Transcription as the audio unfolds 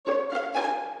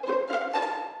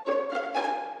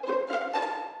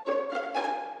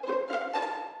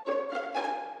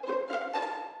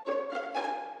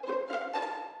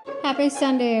Happy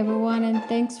Sunday, everyone, and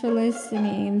thanks for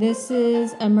listening. This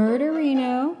is a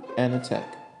Murderino and a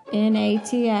tech in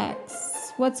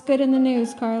ATX. What's good in the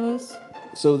news, Carlos?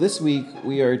 So this week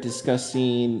we are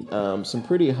discussing some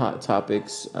pretty hot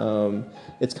topics.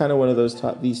 It's kind of one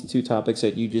of these two topics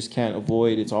that you just can't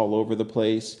avoid. It's all over the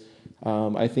place.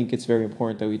 I think it's very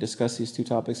important that we discuss these two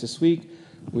topics this week.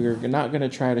 We're not going to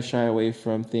try to shy away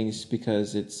from things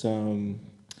because it's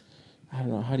I don't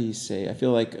know, how do you say? I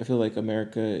feel like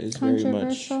America is very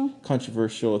much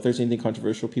controversial. If there's anything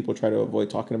controversial, people try to avoid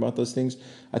talking about those things.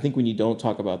 I think when you don't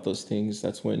talk about those things,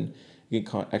 that's when it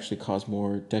can actually cause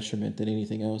more detriment than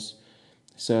anything else.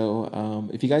 So,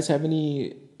 if you guys have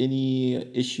any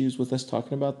issues with us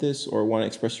talking about this or want to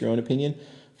express your own opinion,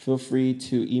 feel free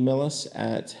to email us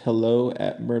at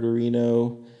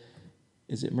hello@murderino.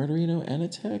 Is it Murderino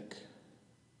Anatech?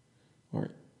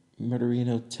 Or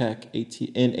Murderino Tech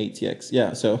in ATX.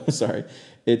 Yeah, so sorry.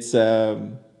 It's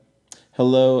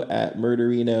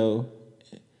hello@Murderino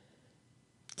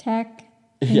Tech.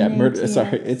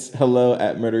 Sorry. It's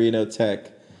hello@Murderino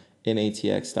Tech in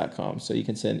ATX.com. So you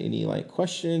can send any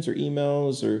questions or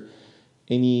emails or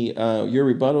any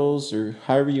your rebuttals or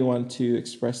however you want to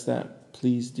express that.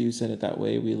 Please do send it that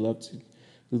way. We love to hear.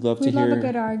 We love a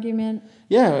good argument.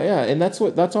 Yeah, and that's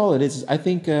all it is. I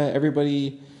think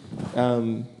everybody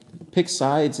pick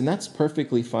sides, and that's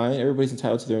perfectly fine. Everybody's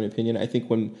entitled to their own opinion. I think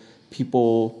when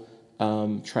people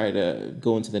try to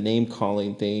go into the name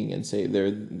calling thing and say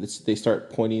they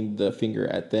start pointing the finger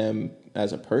at them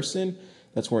as a person,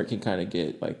 that's where it can kind of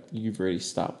get you've already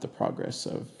stopped the progress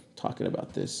of talking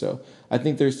about this. So I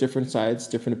think there's different sides,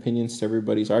 different opinions to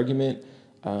everybody's argument.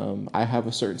 I have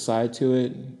a certain side to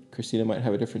it. Christina might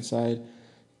have a different side.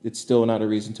 It's still not a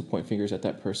reason to point fingers at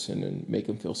that person and make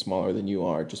them feel smaller than you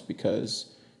are just because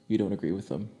you don't agree with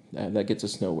them. That gets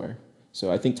us nowhere. So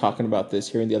I think talking about this,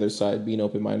 hearing the other side, being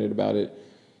open-minded about it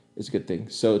is a good thing.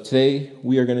 So today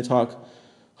we are going to talk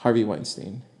Harvey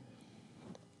Weinstein.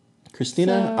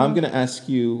 Christina, I'm going to ask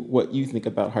you what you think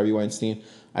about Harvey Weinstein.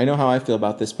 I know how I feel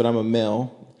about this, but I'm a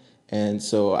male. And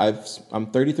so I'm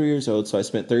 33 years old, so I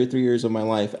spent 33 years of my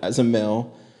life as a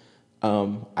male.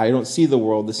 I don't see the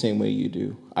world the same way you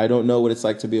do. I don't know what it's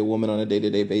like to be a woman on a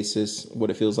day-to-day basis, what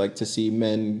it feels like to see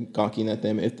men gawking at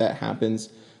them. If that happens,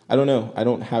 I don't know. I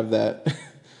don't have that.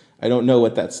 I don't know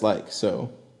what that's like. So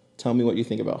tell me what you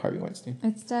think about Harvey Weinstein.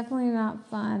 It's definitely not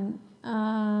fun.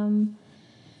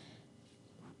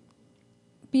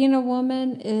 Being a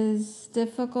woman is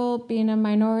difficult. Being a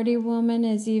minority woman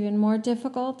is even more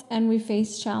difficult. And we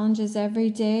face challenges every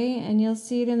day. And you'll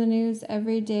see it in the news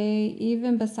every day,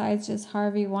 even besides just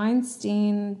Harvey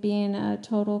Weinstein being a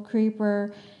total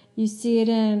creeper. You see it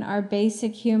in our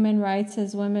basic human rights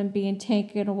as women being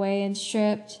taken away and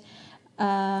stripped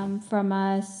from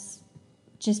us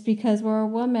just because we're a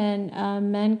woman.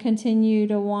 Men continue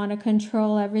to want to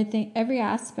control everything, every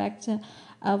aspect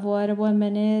of what a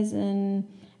woman is and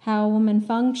how a woman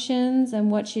functions and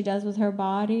what she does with her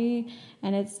body,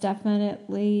 and it's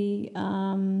definitely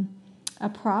a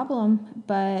problem.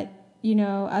 But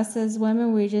us as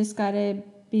women, we just got to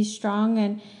be strong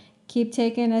and keep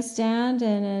taking a stand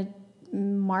and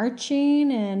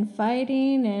marching and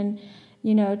fighting and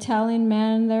telling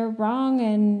men they're wrong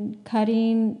and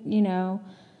cutting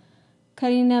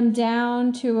them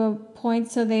down to a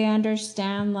point so they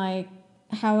understand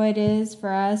how it is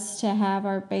for us to have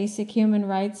our basic human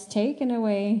rights taken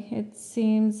away. It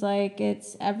seems like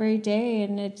it's every day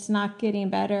and it's not getting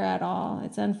better at all.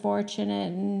 It's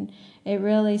unfortunate, and it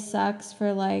really sucks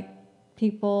for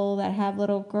people that have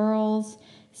little girls,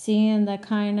 seeing the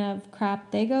kind of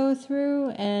crap they go through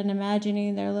and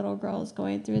imagining their little girls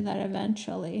going through that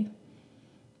eventually.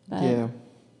 But,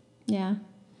 yeah.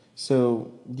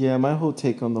 So, my whole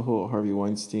take on the whole Harvey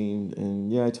Weinstein,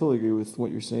 and I totally agree with what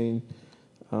you're saying.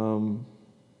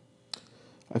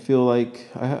 I feel like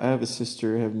I have a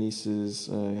sister, I have nieces,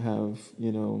 I have,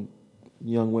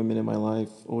 young women in my life,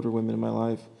 older women in my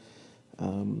life.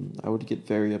 I would get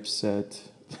very upset,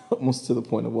 almost to the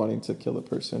point of wanting to kill a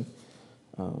person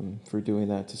for doing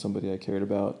that to somebody I cared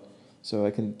about. So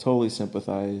I can totally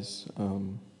sympathize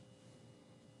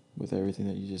with everything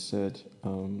that you just said.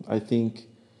 I think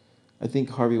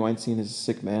Harvey Weinstein is a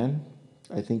sick man.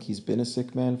 I think he's been a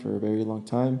sick man for a very long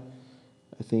time.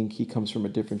 I think he comes from a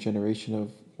different generation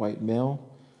of white male.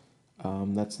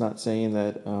 That's not saying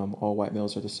that all white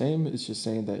males are the same. It's just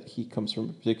saying that he comes from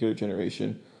a particular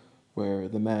generation where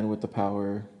the man with the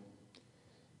power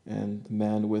and the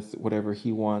man with whatever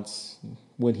he wants,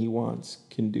 when he wants,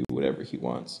 can do whatever he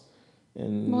wants.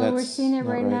 And we're seeing it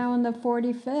right now in the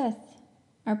 45th.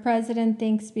 Our president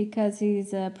thinks because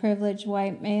he's a privileged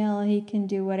white male, he can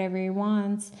do whatever he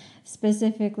wants,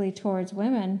 specifically towards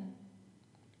women.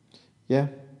 Yeah.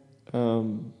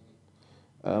 Um,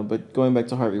 but going back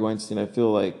to Harvey Weinstein, I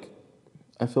feel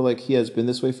like he has been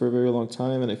this way for a very long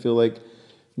time, and I feel like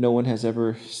no one has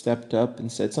ever stepped up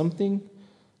and said something.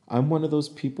 I'm one of those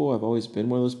people. I've always been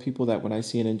one of those people that when I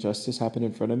see an injustice happen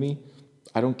in front of me,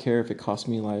 I don't care if it costs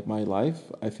me my life.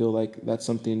 I feel like that's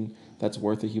something that's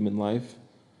worth a human life.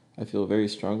 I feel very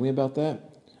strongly about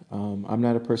that. I'm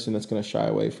not a person that's going to shy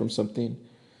away from something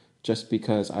just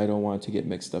because I don't want to get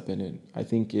mixed up in it. I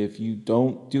think if you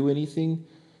don't do anything,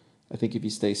 I think if you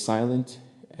stay silent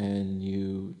and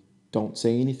you don't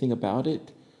say anything about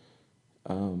it,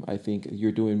 I think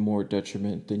you're doing more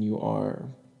detriment than you are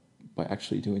by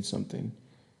actually doing something.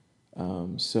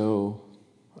 So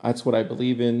that's what I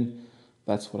believe in.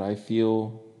 That's what I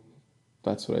feel.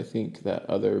 That's what I think that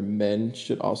other men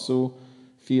should also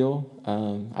feel.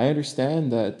 I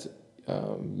understand that,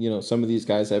 some of these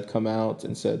guys have come out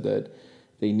and said that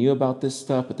they knew about this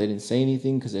stuff, but they didn't say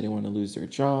anything because they didn't want to lose their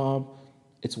job.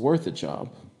 It's worth a job.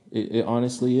 It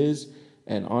honestly is.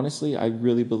 And honestly, I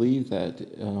really believe that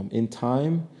in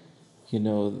time, you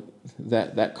know,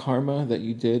 that karma that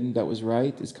you did that was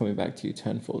right is coming back to you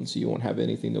tenfold. And so you won't have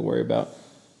anything to worry about.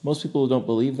 Most people don't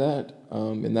believe that,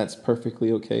 and that's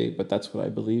perfectly okay, but that's what I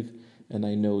believe and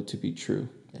I know to be true.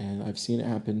 And I've seen it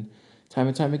happen time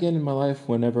and time again in my life.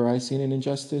 Whenever I seen an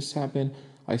injustice happen,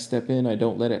 I step in, I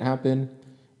don't let it happen,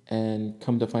 and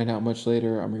come to find out much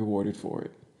later, I'm rewarded for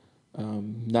it.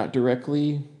 Not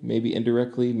directly, maybe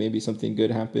indirectly, maybe something good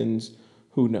happens,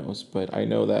 who knows? But I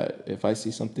know that if I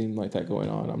see something like that going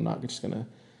on, I'm not just gonna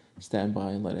stand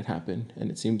by and let it happen.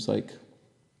 And it seems like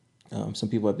some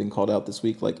people have been called out this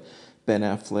week, like Ben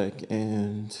Affleck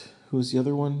and who's the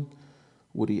other one?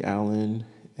 Woody Allen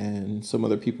and some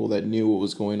other people that knew what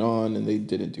was going on and they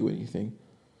didn't do anything.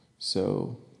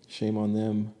 So shame on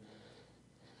them.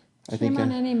 Shame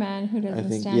on any man who I doesn't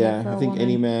think stand up yeah, for I a think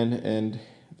any woman. man. And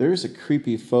there's a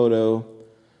creepy photo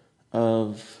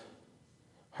of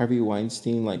Harvey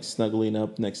Weinstein like snuggling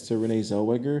up next to Renee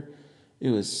Zellweger. It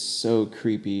was so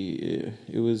creepy.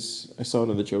 It was. I saw it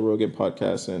on the Joe Rogan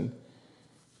podcast, and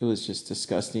it was just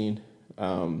disgusting.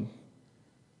 Um,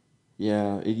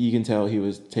 yeah, you can tell he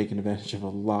was taking advantage of a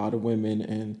lot of women,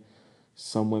 and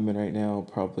some women right now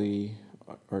probably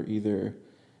are either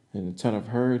in a ton of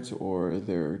hurt or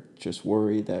they're just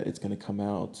worried that it's going to come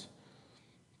out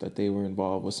that they were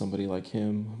involved with somebody like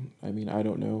him. I mean, I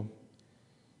don't know,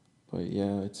 but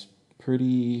yeah, it's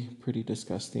pretty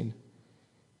disgusting.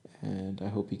 And I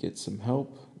hope he gets some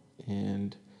help,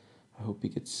 and I hope he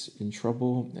gets in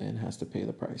trouble and has to pay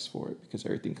the price for it because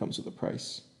everything comes with a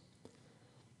price.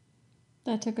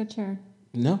 That took a turn.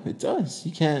 No, it does.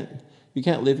 You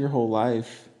can't live your whole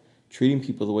life treating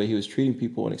people the way he was treating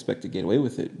people and expect to get away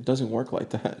with it. It doesn't work like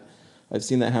that. I've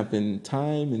seen that happen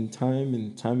time and time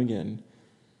and time again.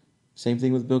 Same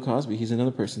thing with Bill Cosby. He's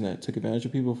another person that took advantage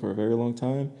of people for a very long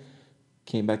time,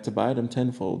 came back to bite him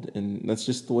tenfold, and that's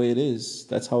just the way it is.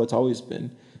 That's how it's always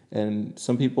been. And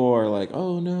some people are like,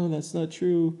 "Oh no, that's not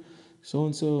true," so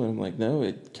and so, and I'm like, "No,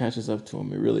 it catches up to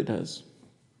him. It really does.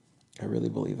 I really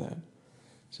believe that."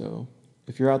 So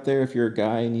if you're out there, if you're a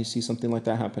guy and you see something like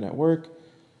that happen at work,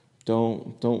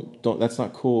 don't. That's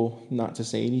not cool. Not to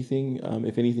say anything.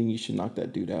 If anything, you should knock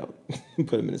that dude out, and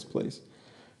put him in his place.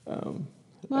 Um,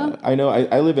 Well, I know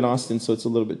I live in Austin, so it's a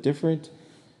little bit different.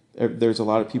 There's a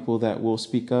lot of people that will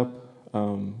speak up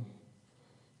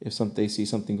if they see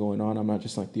something going on. I'm not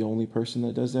just like the only person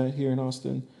that does that here in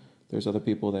Austin. There's other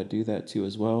people that do that too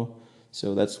as well.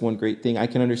 So that's one great thing. I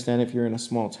can understand if you're in a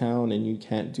small town and you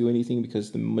can't do anything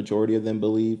because the majority of them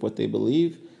believe what they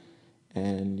believe,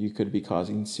 and you could be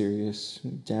causing serious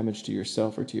damage to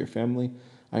yourself or to your family.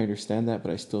 I understand that,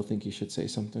 but I still think you should say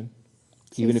something.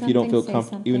 see something, say Even something.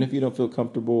 if you don't feel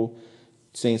comfortable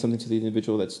saying something to the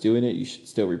individual that's doing it, you should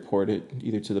still report it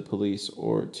either to the police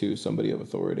or to somebody of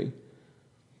authority.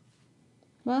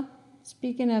 Well,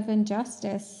 speaking of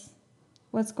injustice,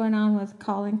 what's going on with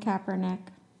Colin Kaepernick?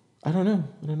 I don't know.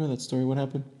 I don't know that story. What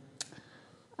happened?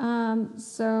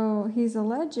 So he's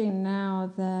alleging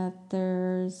now that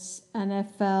there's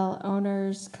NFL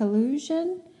owners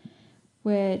collusion,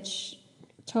 which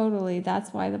totally,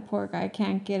 that's why the poor guy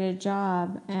can't get a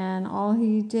job. And all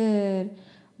he did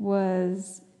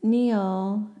was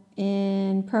kneel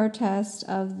in protest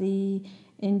of the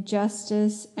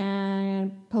injustice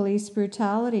and police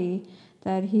brutality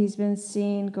that he's been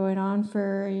seeing going on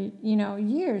for,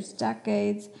 years,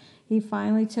 decades. He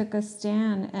finally took a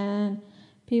stand, and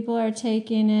People are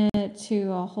taking it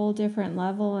to a whole different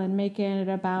level and making it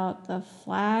about the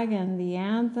flag and the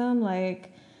anthem.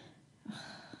 Like,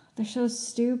 they're so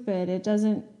stupid. It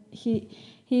doesn't. He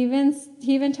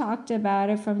even talked about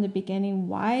it from the beginning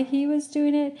why he was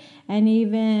doing it, and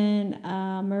even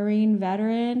a Marine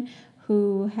veteran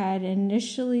who had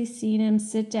initially seen him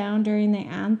sit down during the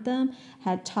anthem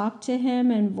had talked to him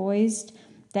and voiced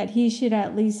that he should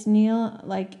at least kneel,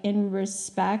 like in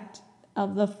respect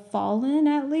of the fallen,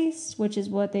 at least, which is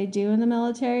what they do in the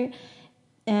military.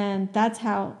 And that's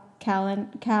how Colin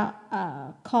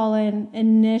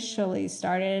initially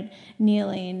started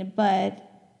kneeling.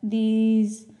 But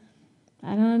these,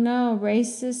 I don't know,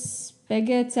 racist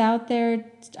bigots out there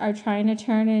are trying to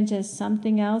turn it into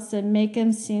something else and make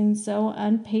him seem so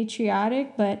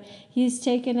unpatriotic. But he's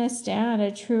taken a stand,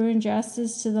 a true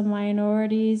injustice to the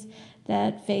minorities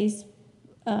that face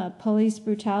police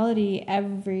brutality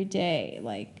every day.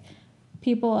 Like,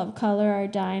 people of color are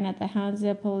dying at the hands of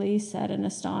the police at an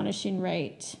astonishing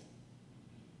rate.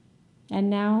 And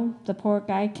now the poor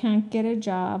guy can't get a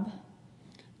job.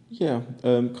 Yeah,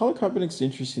 Colin Kaepernick's an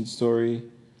interesting story.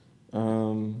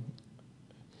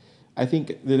 I think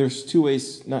that there's two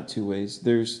ways, not two ways,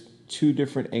 there's two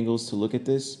different angles to look at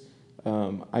this.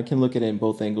 I can look at it in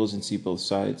both angles and see both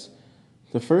sides.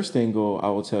 The first angle I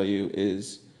will tell you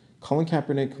is Colin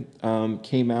Kaepernick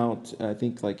came out, I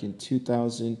think, like in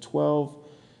 2012,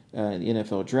 in the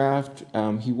NFL draft.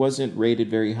 He wasn't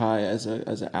rated very high as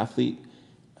an athlete.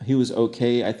 He was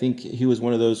okay. I think he was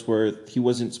one of those where he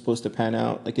wasn't supposed to pan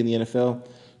out like in the NFL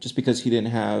just because he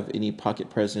didn't have any pocket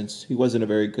presence. He wasn't a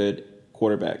very good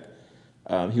quarterback.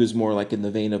 He was more like in the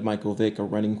vein of Michael Vick, a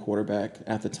running quarterback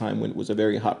at the time when it was a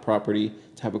very hot property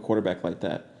to have a quarterback like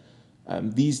that.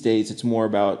 These days, it's more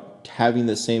about having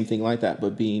the same thing like that,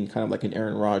 but being kind of like an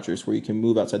Aaron Rodgers where you can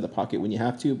move outside the pocket when you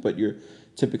have to, but you're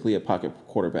typically a pocket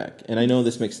quarterback. And I know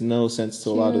this makes no sense to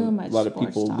a lot of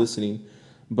people listening,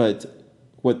 but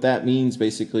what that means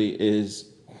basically is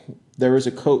there was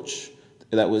a coach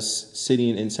that was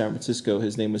sitting in San Francisco.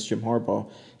 His name was Jim Harbaugh.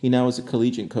 He now is a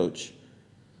collegiate coach.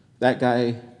 That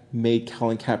guy made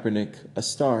Colin Kaepernick a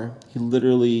star.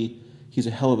 He's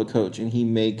a hell of a coach, and he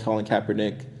made Colin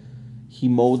Kaepernick, he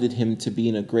molded him to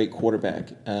being a great quarterback.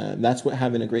 That's what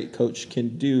having a great coach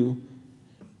can do,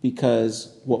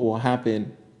 because what will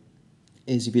happen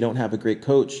is if you don't have a great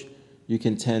coach, you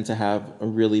can tend to have a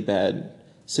really bad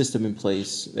system in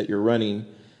place that you're running,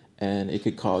 and it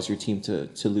could cause your team to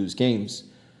lose games.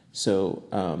 So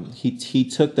he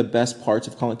took the best parts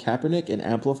of Colin Kaepernick and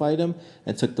amplified them,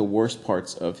 and took the worst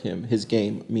parts of his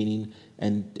game, meaning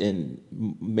and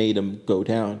made him go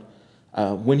down.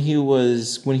 When he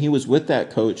was with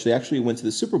that coach, they actually went to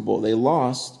the Super Bowl. They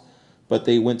lost, but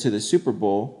they went to the Super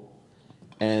Bowl,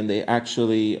 and they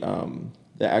actually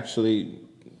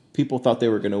people thought they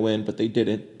were going to win, but they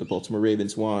didn't. The Baltimore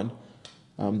Ravens won.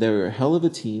 They were a hell of a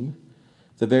team.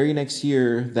 The very next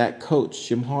year, that coach,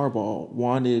 Jim Harbaugh,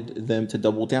 wanted them to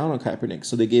double down on Kaepernick.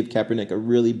 So they gave Kaepernick a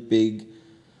really big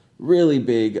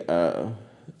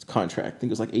contract. I think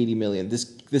it was like $80 million.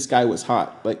 This guy was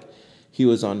hot. Like, he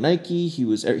was on Nike. He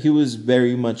was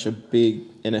very much a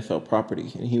big NFL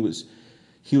property, and he was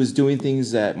doing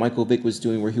things that Michael Vick was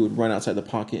doing, where he would run outside the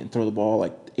pocket and throw the ball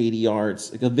like 80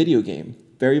 yards, like a video game,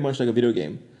 very much like a video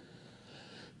game.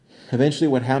 Eventually,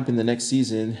 what happened the next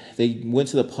season, they went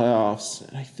to the playoffs.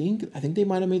 And I think they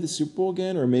might have made the Super Bowl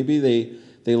again, or maybe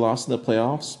they lost in the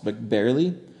playoffs, but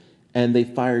barely. And they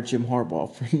fired Jim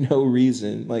Harbaugh for no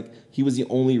reason. Like, he was the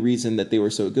only reason that they were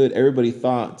so good. Everybody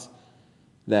thought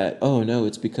that, oh no,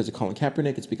 it's because of Colin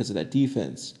Kaepernick, it's because of that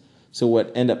defense. So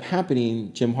what ended up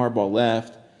happening, Jim Harbaugh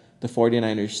left, the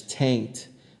 49ers tanked,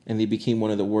 and they became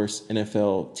one of the worst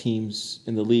NFL teams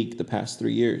in the league the past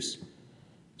 3 years.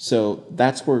 So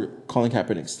that's where Colin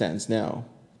Kaepernick stands now.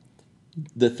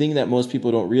 The thing that most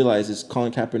people don't realize is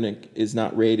Colin Kaepernick is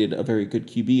not rated a very good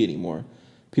QB anymore.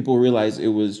 People realize it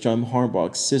was Jim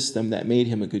Harbaugh's system that made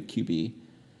him a good QB.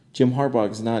 Jim Harbaugh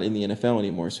is not in the NFL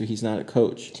anymore, so he's not a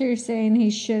coach. So you're saying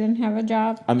he shouldn't have a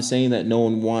job? I'm saying that no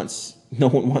one wants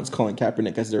Colin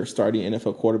Kaepernick as their starting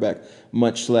NFL quarterback,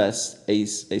 much less a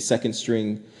second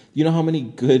string. You know how many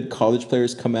good college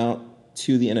players come out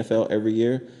to the NFL every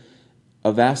year?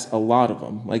 A lot of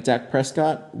them. Like Dak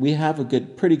Prescott, we have a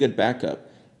pretty good backup.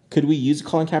 Could we use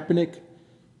Colin Kaepernick?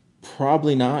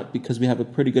 Probably not, because we have a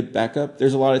pretty good backup.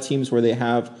 There's a lot of teams where they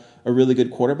have a really good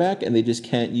quarterback and they just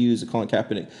can't use Colin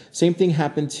Kaepernick. Same thing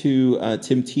happened to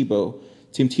Tim Tebow.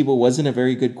 Tim Tebow wasn't a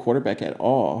very good quarterback at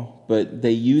all, but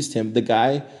they used him. The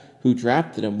guy who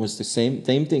drafted him was the same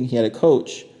thing. He had a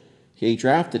coach. They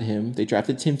drafted him. They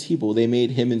drafted Tim Tebow. They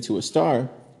made him into a star.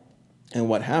 And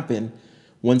what happened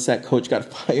Once that coach got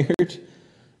fired,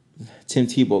 Tim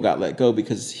Tebow got let go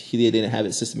because they didn't have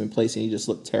his system in place and he just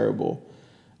looked terrible.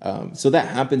 So that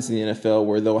happens in the NFL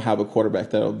where they'll have a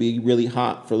quarterback that'll be really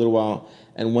hot for a little while,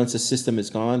 and once the system is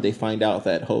gone, they find out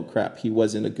that, oh crap, he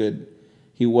wasn't a good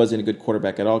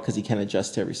quarterback at all because he can't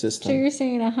adjust to every system. So you're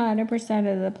saying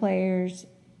 100% of the players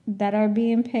that are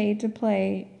being paid to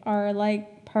play are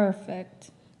like perfect.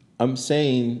 I'm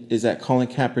saying is that Colin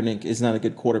Kaepernick is not a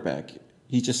good quarterback.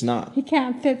 He's just not. He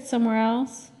can't fit somewhere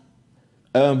else.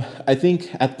 I think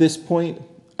at this point,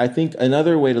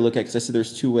 another way to look at it, because I said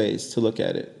there's two ways to look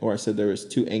at it, or I said there was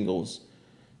two angles.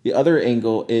 The other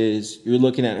angle is you're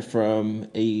looking at it from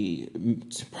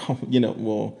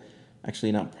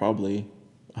actually not probably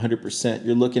 100%.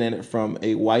 You're looking at it from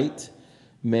a white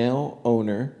male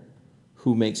owner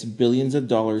who makes billions of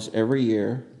dollars every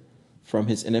year from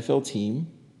his NFL team,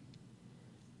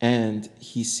 and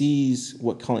he sees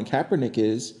what Colin Kaepernick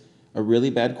is, a really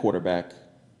bad quarterback.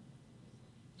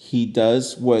 He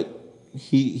does what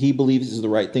he believes is the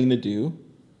right thing to do.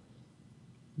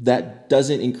 That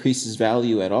doesn't increase his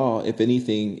value at all. If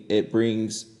anything, it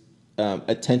brings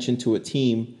attention to a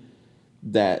team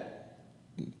that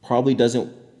probably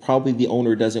the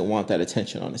owner doesn't want that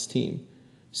attention on his team.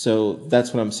 So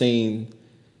that's what I'm saying.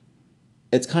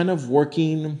 It's kind of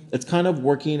working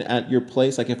at your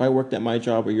place. Like if I worked at my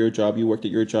job or your job, you worked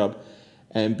at your job,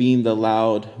 and being the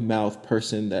loud mouth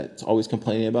person that's always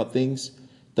complaining about things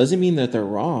doesn't mean that they're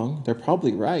wrong. They're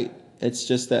probably right. It's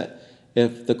just that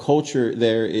if the culture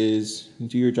there is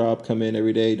do your job, come in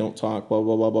every day, don't talk, blah,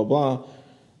 blah, blah, blah, blah,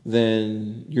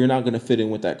 then you're not going to fit in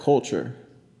with that culture.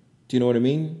 Do you know what I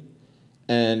mean?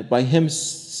 And by him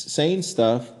saying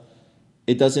stuff,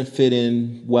 it doesn't fit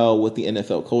in well with the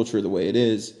NFL culture the way it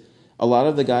is. A lot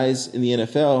of the guys in the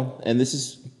NFL,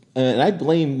 and I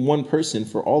blame one person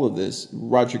for all of this,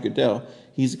 Roger Goodell.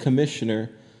 He's a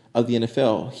commissioner of the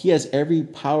NFL. He has every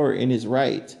power in his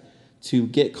right to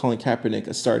get Colin Kaepernick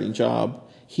a starting job.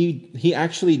 He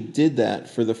actually did that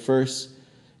for the first,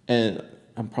 and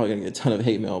I'm probably gonna get a ton of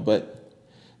hate mail, but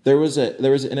there was an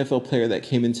NFL player that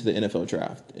came into the NFL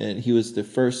draft, and he was the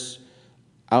first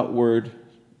outward,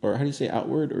 or how do you say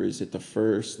outward, or is it the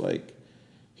first, like,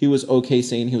 he was okay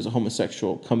saying he was a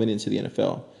homosexual coming into the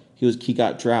NFL. He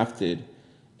got drafted,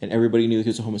 and everybody knew he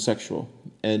was a homosexual,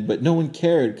 but no one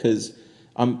cared because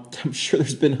I'm sure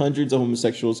there's been hundreds of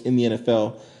homosexuals in the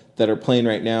NFL that are playing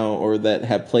right now or that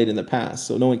have played in the past.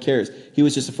 So no one cares. He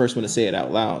was just the first one to say it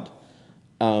out loud.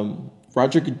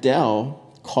 Roger Goodell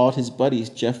called his buddy,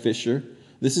 Jeff Fisher.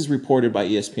 This is reported by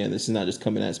ESPN. This is not just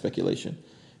coming out of speculation.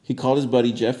 He called his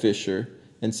buddy, Jeff Fisher,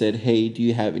 and said, hey, do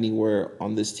you have anywhere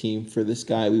on this team for this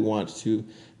guy? We want to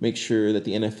make sure that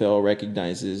the NFL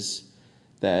recognizes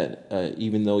that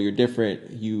even though you're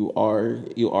different, you are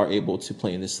able to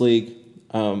play in this league.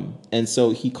 And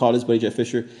so he called his buddy Jeff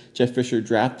Fisher. Jeff Fisher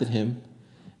drafted him,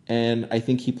 and I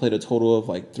think he played a total of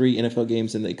like 3 NFL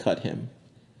games, and they cut him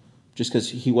just because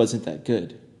he wasn't that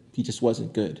good. He just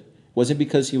wasn't good. It wasn't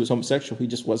because he was homosexual. He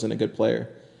just wasn't a good player.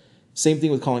 Same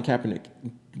thing with Colin Kaepernick.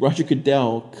 Roger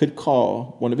Goodell could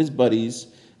call one of his buddies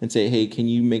and say, hey, can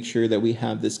you make sure that we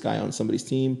have this guy on somebody's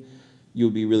team?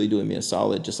 You'll be really doing me a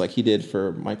solid, just like he did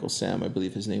for Michael Sam, I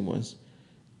believe his name was.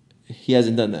 He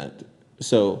hasn't done that.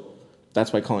 So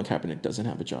that's why Colin Kaepernick doesn't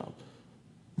have a job.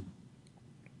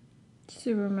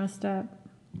 Super messed up.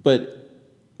 But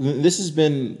this has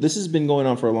been going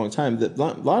on for a long time. A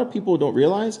lot of people don't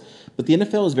realize, but the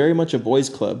NFL is very much a boys'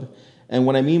 club. And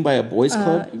what I mean by a boys'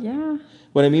 club,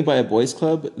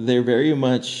 they're very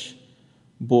much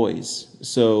boys.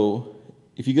 So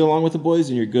if you get along with the boys,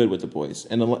 then you're good with the boys.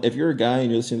 And if you're a guy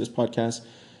and you're listening to this podcast,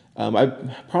 I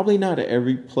probably not at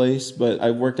every place, but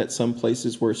I've worked at some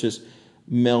places where it's just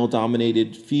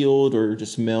male-dominated field or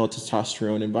just male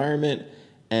testosterone environment.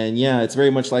 And yeah, it's very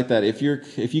much like that. If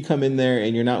you come in there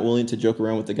and you're not willing to joke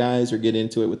around with the guys or get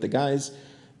into it with the guys,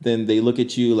 then they look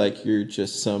at you like you're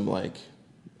just some like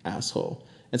asshole.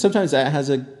 And sometimes that has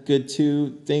a good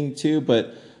thing too,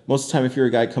 but most of the time if you're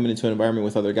a guy coming into an environment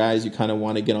with other guys, you kind of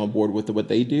want to get on board with what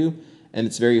they do, and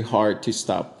it's very hard to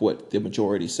stop what the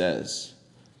majority says.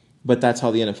 But that's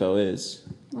how the NFL is.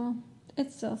 Well,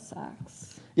 it still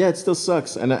sucks. Yeah, it still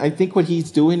sucks. And I think what he's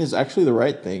doing is actually the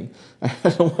right thing. I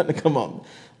don't want to come on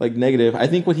like negative. I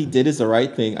think what he did is the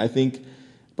right thing. I think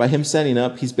by him setting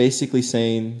up, he's basically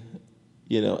saying,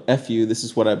 F you, this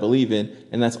is what I believe in,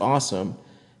 and that's awesome.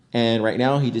 And right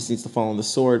now he just needs to fall on the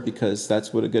sword because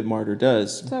that's what a good martyr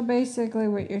does. So basically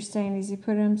what you're saying is he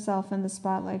put himself in the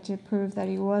spotlight to prove that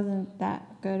he wasn't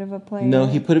that good of a player. No,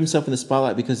 he put himself in the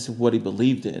spotlight because of what he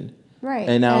believed in. Right.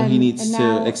 And now he needs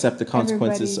to accept the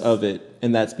consequences of it.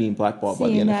 and that's being blackballed by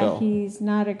the Seeing NFL. that he's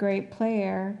not a great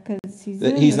player because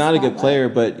He's not a good player,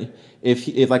 but if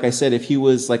like I said, if he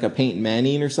was like a Peyton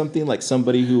Manning or something, like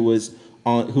somebody who was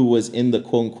in the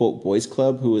quote unquote boys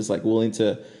club, who was like willing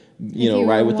to,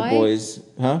 ride with the boys,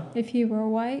 huh? If he were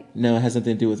white, no, it has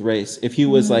nothing to do with race. If he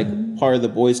was like part of the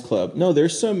boys club, no,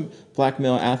 there's some black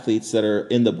male athletes that are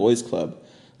in the boys club.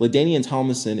 LaDainian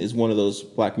Tomlinson is one of those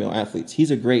black male athletes.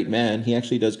 He's a great man. He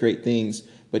actually does great things,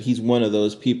 but he's one of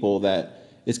those people that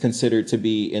is considered to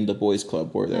be in the boys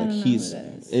club where they're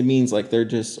it means like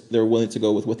they're willing to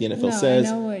go with what the NFL says.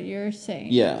 I know what you're saying.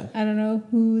 Yeah. I don't know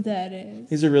who that is.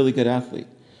 He's a really good athlete.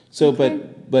 So okay.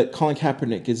 but Colin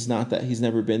Kaepernick is not that. He's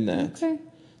never been that. Okay.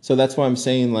 So that's why I'm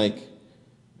saying, like,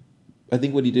 I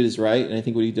think what he did is right, and I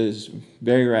think what he did is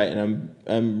very right, and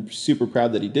I'm super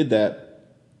proud that he did that.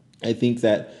 I think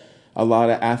that a lot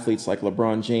of athletes like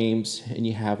LeBron James, and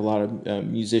you have a lot of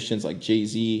musicians like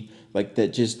Jay-Z, like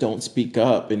that just don't speak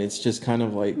up, and it's just kind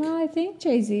of like. Well, I think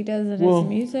Jay-Z does it as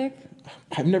music.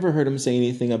 I've never heard him say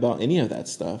anything about any of that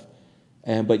stuff,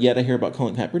 but yet I hear about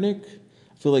Colin Kaepernick. I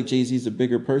feel like Jay-Z's a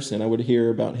bigger person. I would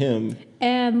hear about him.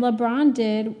 And LeBron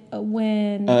did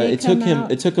when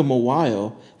it took him a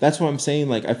while. That's what I'm saying.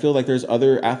 Like, I feel like there's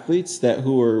other athletes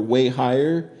who are way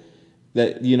higher,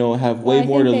 that have way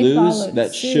more to lose.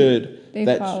 They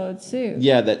followed suit.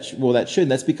 Yeah, that should.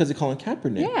 That's because of Colin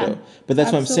Kaepernick. Yeah, though. But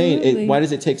that's what I'm saying. Why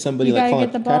does it take somebody like Colin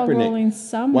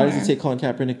Kaepernick? Why does it take Colin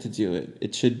Kaepernick to do it?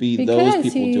 It should be those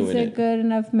people doing it. Because he's a good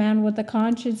enough man with a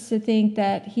conscience to think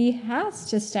that he has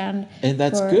to stand for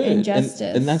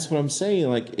injustice. And that's what I'm saying.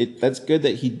 Like, that's good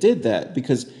that he did that,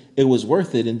 because it was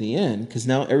worth it in the end. Because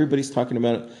now everybody's talking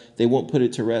about it. They won't put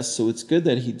it to rest. So it's good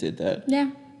that he did that.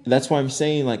 Yeah. That's why I'm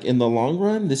saying, like, in the long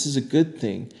run, this is a good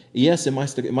thing. Yes, it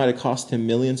might have cost him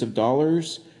millions of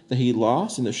dollars that he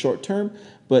lost in the short term,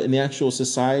 but in the actual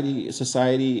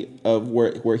society of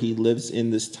where he lives in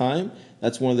this time,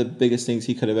 that's one of the biggest things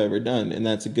he could have ever done, and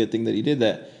that's a good thing that he did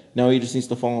that. Now he just needs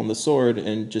to fall on the sword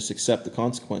and just accept the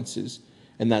consequences,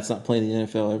 and that's not playing the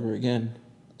NFL ever again.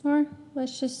 Or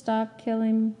let's just stop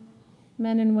killing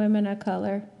men and women of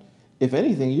color. If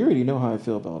anything, you already know how I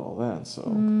feel about all that, so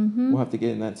we'll have to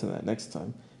get into that next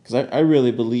time. Because I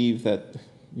really believe that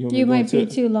you might be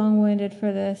too long-winded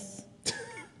for this.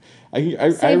 Save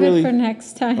it for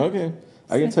next time. Okay,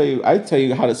 I tell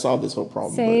you how to solve this whole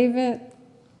problem. Save it.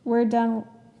 We're done.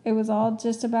 It was all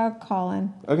just about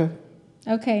Colin.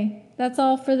 Okay, that's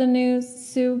all for the news.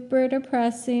 Super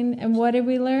depressing. And what did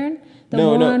we learn? The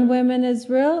war on women is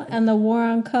real, and the war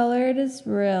on color is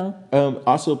real.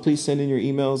 Also, please send in your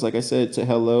emails, like I said, to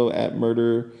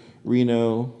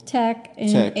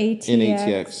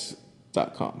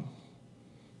hello@murderrenotech@atx.com.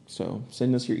 So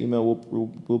send us your email.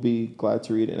 We'll be glad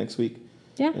to read it next week.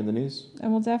 Yeah. In the news.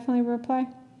 And we'll definitely reply.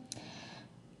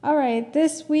 All right,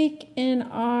 this week in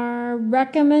our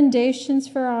recommendations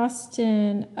for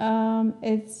Austin,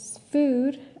 it's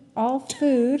food. All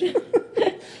food.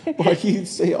 Why do you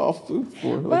say all food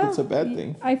for? Like, it's a bad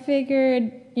thing. I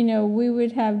figured, we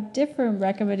would have different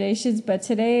recommendations, but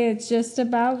today it's just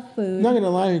about food. I'm not going to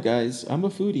lie, guys. I'm a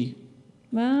foodie.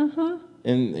 Uh-huh.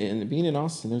 And being in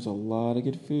Austin, there's a lot of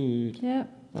good food. Yep.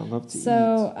 I love to eat.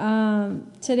 So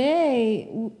today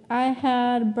I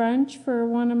had brunch for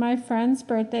one of my friends'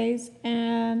 birthdays,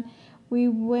 and we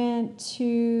went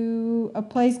to a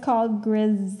place called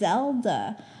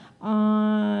Griselda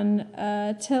on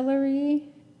Tillery.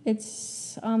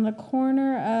 It's on the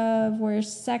corner of where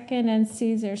 2nd and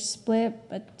Caesar split,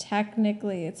 but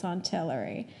technically it's on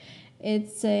Tillery.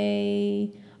 It's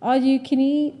a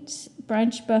all-you-can-eat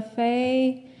brunch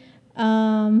buffet.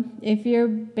 If you're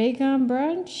big on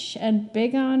brunch and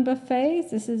big on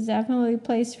buffets, this is definitely a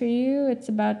place for you. It's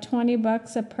about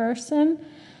 $20 a person.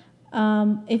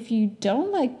 If you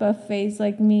don't like buffets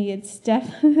like me, it's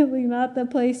definitely not the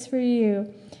place for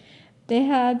you. They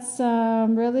had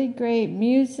some really great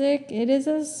music. It is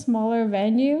a smaller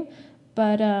venue,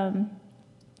 but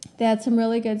they had some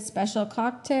really good special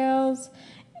cocktails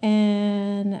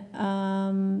and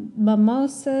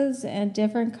mimosas and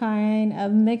different kind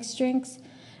of mixed drinks.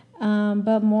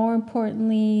 But more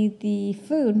importantly, the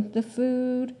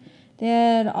food. They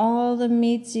had all the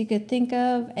meats you could think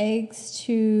of, eggs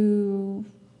to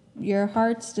your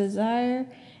heart's desire,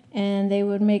 and they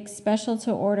would make special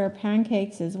to order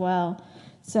pancakes as well.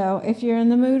 So if you're in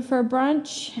the mood for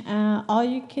brunch, all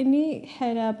you can eat,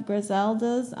 head up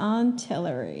Griselda's on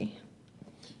Tillery.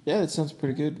 Yeah, that sounds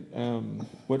pretty good.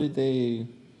 Do they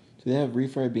have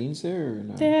refried beans there or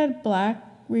no? They had black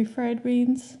refried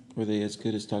beans. Were they as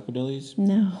good as Taco Deli's?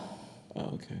 No.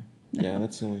 Oh, okay. No. Yeah,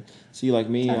 that's the only. See, like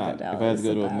me, if I had to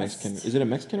go to a Mexican, is it a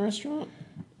Mexican restaurant?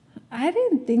 I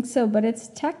didn't think so, but it's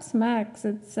Tex-Mex.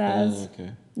 It says,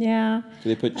 Okay. yeah. Do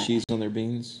they put cheese on their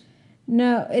beans?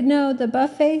 No, the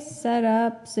buffet's set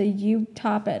up so you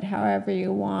top it however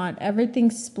you want.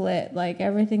 Everything's split, like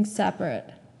everything's separate.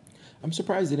 I'm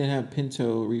surprised they didn't have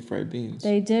pinto refried beans.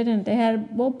 They didn't. They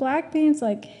had, well, black beans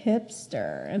like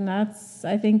hipster, and that's,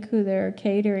 I think, who they're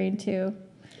catering to.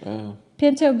 Oh,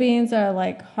 Pinto beans are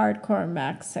like hardcore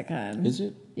Mexican. is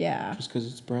it? Yeah. Just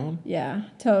because it's brown? Yeah,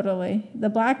 totally. The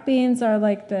black beans are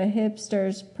like the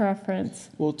hipster's preference.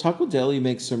 Well, Taco Deli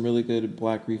makes some really good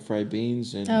black refried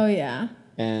beans, and Oh, yeah.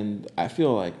 I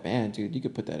feel like, man, dude, you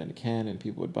could put that in a can and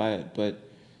people would buy it. But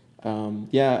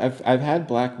yeah, I've had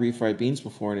black refried beans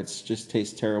before, and it's just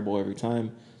tastes terrible every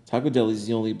time. Taco Deli is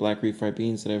the only black refried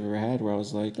beans that I've ever had where I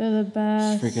was like, They're the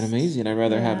best. it's freaking amazing. I'd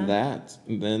rather Yeah. have that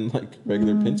than like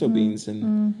regular pinto beans,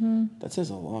 and that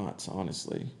says a lot,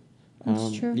 honestly.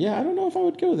 That's true. Yeah, I don't know if I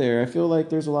would go there. I feel like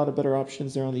there's a lot of better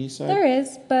options there on the east side. There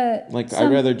is, but Like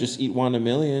I'd rather just eat Wanda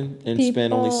Million and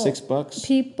spend only People- $6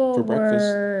 people for breakfast.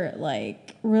 were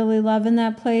like really loving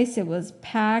that place. It was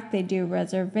packed. They do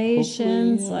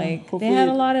reservations. Hopefully, Like they had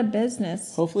a hopefully- lot of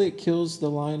business. Hopefully it kills the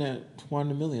line at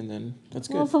Wanda Million then. That's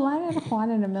good. Well, the line at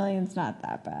Juan in a Million's not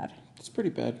that bad. It's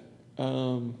pretty bad.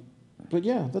 But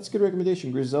yeah, that's a good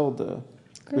recommendation. Griselda.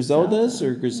 Griselda's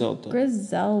or Griselda?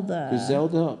 Griselda.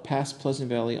 Griselda past Pleasant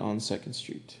Valley on 2nd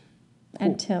Street.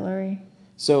 And Tillery.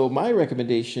 So my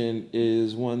recommendation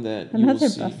is one that you will Another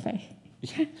see. buffet.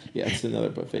 Yeah, it's another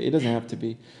buffet. It doesn't have to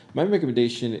be. My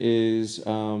recommendation is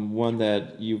one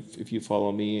that if you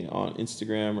follow me on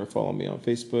Instagram or follow me on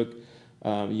Facebook,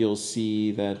 you'll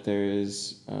see that there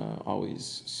is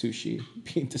always sushi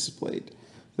being displayed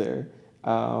there.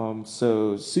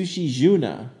 So Sushi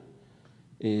Juna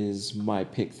is my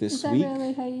pick this Is that week.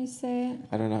 really how you say it?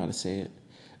 I don't know how to say it.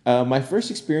 My first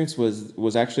experience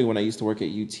was actually when I used to work at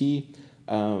UT.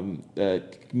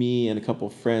 Me and a couple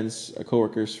of friends,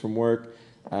 coworkers from work.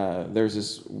 There's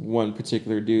this one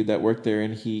particular dude that worked there,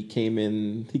 and he came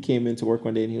in to work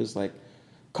one day, and he was like,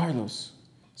 "Carlos,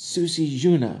 Sushi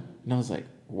Juna," and I was like,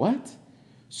 "What?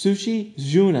 Sushi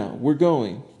Juna? We're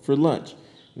going for lunch."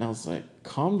 And I was like,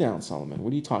 "Calm down, Solomon.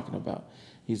 What are you talking about?"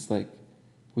 He's like,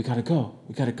 we gotta go.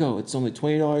 It's only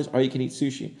 $20. All you can eat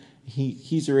sushi.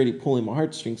 He's already pulling my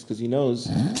heartstrings because he knows,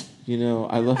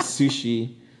 I love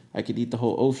sushi. I could eat the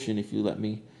whole ocean if you let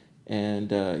me,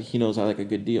 and he knows I like a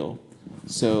good deal.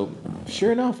 So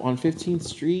sure enough, on 15th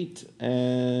Street,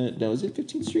 no, is it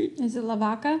 15th Street? Is it La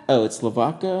Vaca? Oh, it's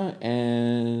Lavaca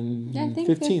and Yeah, I think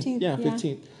 15th. 15th, Yeah, yeah.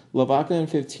 15th. Lavaca and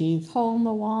 15th. Hole in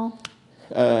the wall.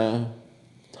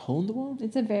 Hole in the wall?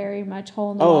 It's a very much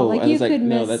hole in the wall. Like I you was like, could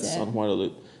no, miss that's it. on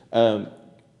Guadalupe.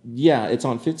 Yeah, it's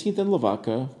on 15th and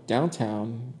Lavaca,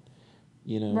 downtown.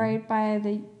 Right by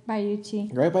UT.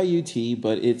 Right by UT,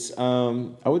 but it's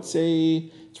I would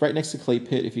say it's right next to Clay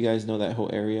Pit if you guys know that whole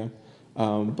area.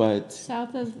 But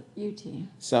South of UT.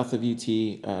 south of UT,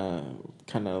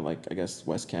 kind of like I guess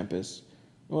West Campus.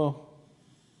 Well,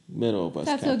 middle of West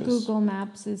That's Campus. what Google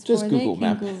Maps is Just for. Google they can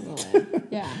Map. Google it.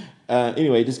 Yeah.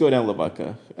 Anyway, just go down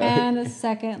Lavaca. And a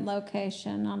second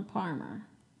location on Palmer.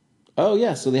 Oh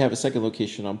yeah, so they have a second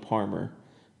location on Palmer,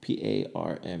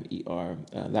 Parmer.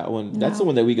 That one, that's the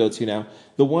one that we go to now.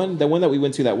 The one that we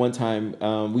went to that one time,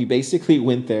 we basically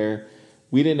went there.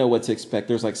 We didn't know what to expect.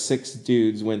 There's like 6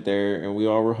 dudes went there, and we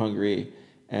all were hungry,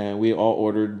 and we all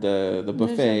ordered the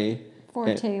buffet. Four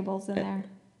And- tables in there.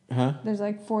 Huh? There's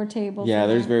like 4 tables. Yeah, in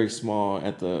there's there. very small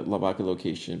at the Lavaca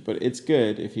location, but it's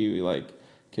good if you like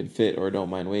can fit or don't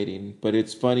mind waiting. But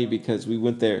it's funny because we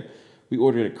went there, we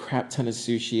ordered a crap ton of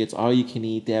sushi. It's all you can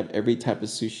eat. They have every type of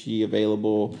sushi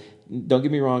available. Don't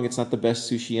get me wrong, it's not the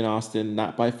best sushi in Austin,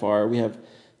 not by far. We have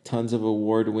tons of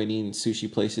award-winning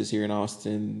sushi places here in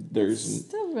Austin. There's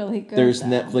Still really good. there's though.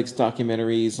 Netflix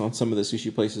documentaries on some of the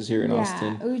sushi places here in Yeah,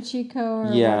 Austin.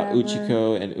 Uchiko or Yeah, whatever.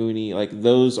 Uchiko and Uni, like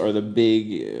those are the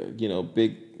big,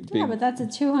 big. Yeah, but that's a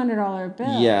 $200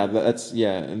 bill. Yeah,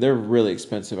 and they're really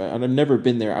expensive. And I've never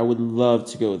been there. I would love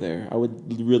to go there. I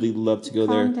would really love to go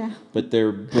Calm there, down. but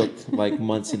they're booked like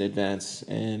months in advance,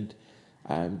 and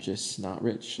I'm just not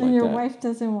rich And like your that. wife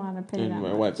doesn't want to pay And that my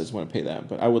much. wife doesn't want to pay that,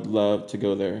 but I would love to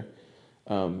go there.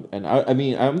 And I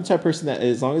mean, I'm the type of person that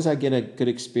as long as I get a good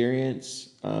experience,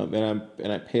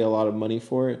 and I pay a lot of money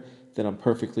for it, then I'm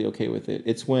perfectly okay with it.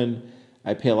 It's when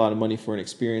I pay a lot of money for an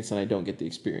experience and I don't get the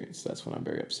experience. That's when I'm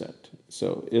very upset.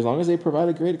 So as long as they provide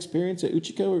a great experience at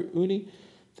Uchiko or Uni,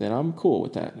 then I'm cool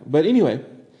with that. But anyway,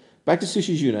 back to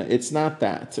Sushi Juna. It's not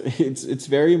that. It's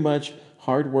very much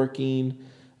hardworking.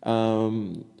 Are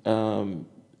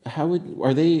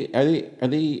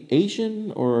they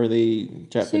Asian or are they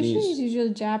Japanese? Sushi is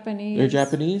usually Japanese. They're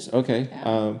Japanese? Okay.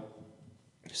 Yeah.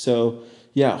 So,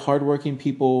 yeah, hardworking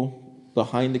people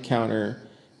behind the counter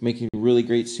making really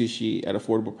great sushi at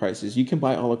affordable prices. You can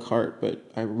buy a la carte,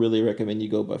 but I really recommend you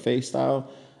go buffet style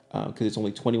because it's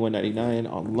only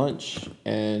 $21.99 on lunch,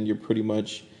 and you're pretty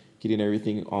much getting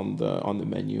everything on the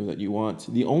menu that you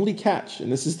want. The only catch,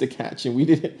 and this is the catch, and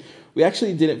we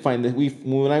actually didn't find that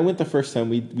when I went the first time,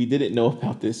 we didn't know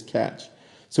about this catch.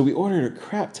 So we ordered a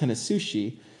crap ton of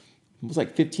sushi. It was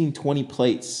like 15, 20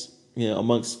 plates,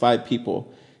 amongst five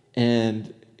people.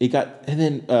 And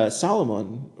then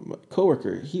Solomon, my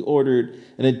coworker, he ordered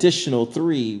an additional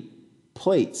 3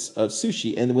 plates of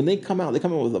sushi. And when they come out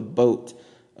with a boat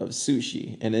of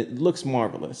sushi, and it looks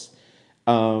marvelous.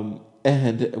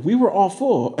 And we were all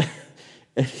full.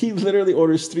 And he literally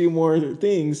orders 3 more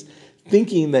things,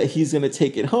 thinking that he's going to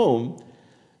take it home.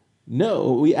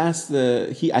 No, we asked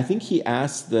I think he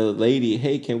asked the lady,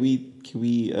 "Hey, can we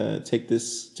take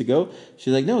this to go?"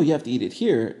 She's like, "No, you have to eat it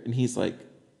here." And he's like,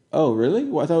 "Oh, really?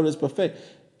 Well, I thought it was buffet."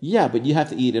 "Yeah, but you have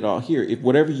to eat it all here. If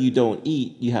whatever you don't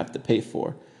eat, you have to pay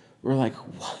for." We're like,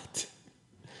 "What?"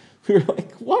 We were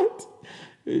like, "What?"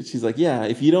 She's like, "Yeah,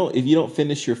 if you don't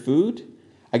finish your food,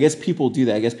 I guess people do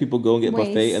that. I guess people go and get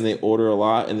buffet and Waste. they order a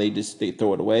lot and they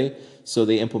throw it away. So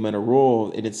they implement a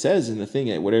rule, and it says in the thing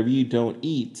that whatever you don't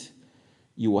eat,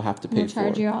 you will have to pay We'll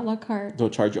charge for. you a la carte. They'll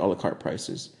charge you a la carte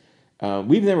prices.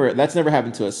 That's never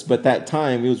happened to us, but that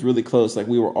time it was really close. Like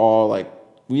we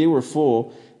were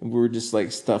full and we were just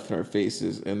like stuffing our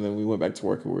faces, and then we went back to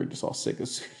work and we were just all sick of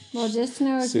Well, just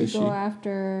know if you go sushi.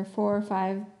 after 4 or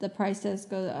 5, the prices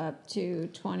go up to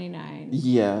 29.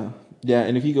 Yeah, yeah,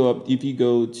 and if you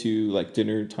go to like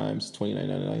dinner times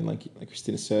 $29.99, like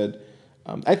Christina said,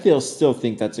 still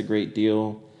think that's a great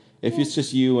deal. If it's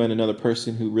just you and another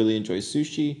person who really enjoys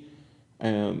sushi,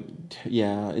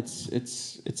 yeah,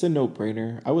 it's a no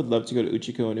brainer. I would love to go to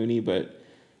Uchiko and Uni, but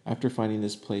after finding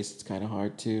this place, it's kind of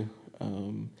hard to.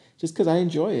 Just because I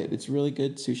enjoy it, it's really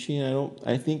good sushi, and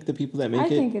I think the people that I make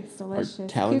think it it's are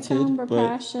delicious. talented, Cucumber but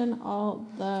passion all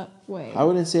the way. I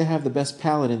wouldn't say I have the best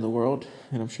palate in the world,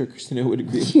 and I'm sure Christina would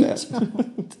agree with You that.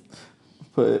 don't.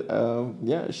 But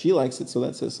yeah, she likes it, so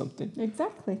that says something.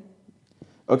 Exactly.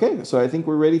 Okay, so I think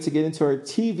we're ready to get into our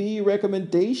TV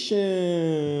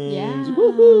recommendations. Yeah.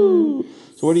 Woohoo!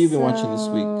 So what have you been watching this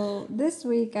week? So this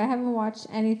week, I haven't watched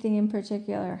anything in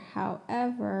particular.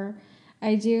 However,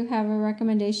 I do have a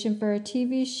recommendation for a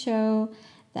TV show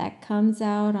that comes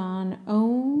out on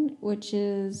OWN, which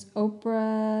is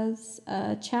Oprah's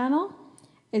channel.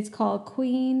 It's called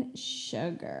Queen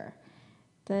Sugar.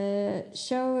 The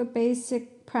show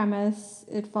basic premise,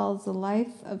 it follows the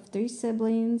life of 3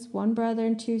 siblings, 1 brother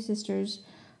and 2 sisters,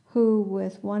 who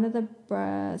with one of the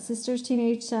sisters'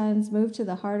 teenage sons moved to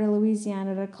the heart of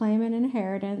Louisiana to claim an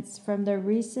inheritance from their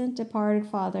recent departed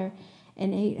father,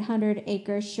 an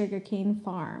 800-acre sugarcane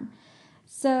farm.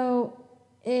 So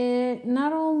it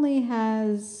not only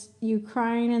has you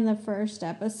crying in the first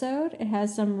episode, it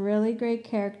has some really great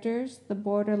characters, the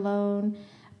borderline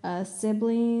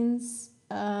siblings.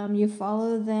 You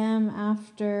follow them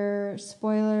after,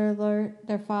 spoiler alert,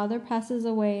 their father passes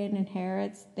away and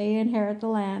they inherit the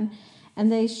land,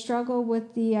 and they struggle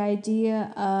with the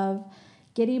idea of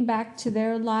getting back to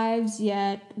their lives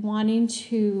yet wanting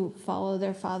to follow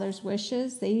their father's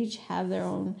wishes. They each have their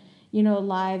own,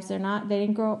 lives. They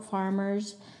didn't grow up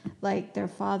farmers like their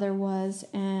father was,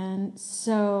 and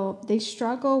so they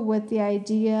struggle with the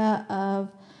idea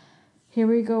of, here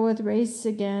we go with race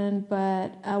again,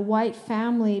 but a white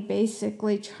family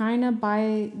basically trying to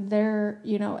buy their,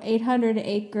 800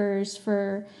 acres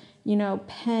for,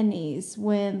 pennies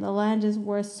when the land is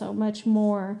worth so much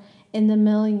more in the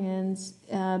millions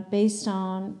based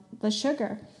on the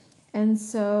sugar. And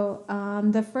so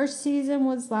the first season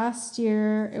was last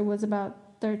year. It was about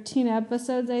 13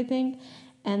 episodes, I think.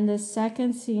 And the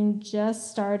second season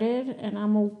just started, and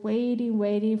I'm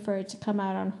waiting for it to come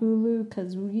out on Hulu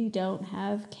because we don't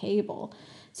have cable.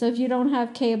 So if you don't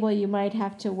have cable, you might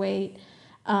have to wait.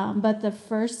 But the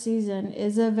first season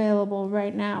is available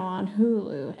right now on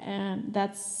Hulu, and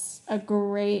that's a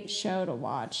great show to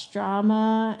watch.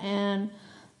 Drama and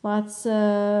lots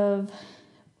of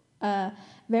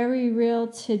very real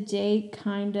to date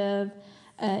kind of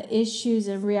issues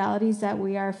and realities that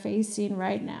we are facing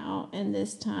right now in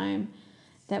this time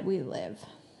that we live.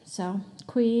 So,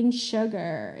 Queen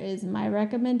Sugar is my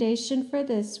recommendation for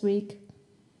this week.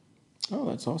 Oh,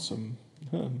 that's awesome.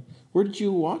 Huh. Where did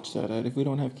you watch that at if we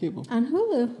don't have cable? On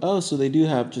Hulu. Oh, so they do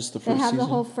have just the first They have season? the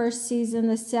whole first season.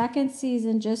 The second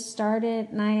season just started,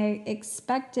 and I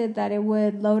expected that it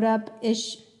would load up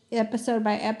episode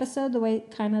by episode the way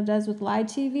it kind of does with live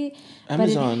TV.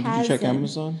 Amazon. But it Did you check hasn't.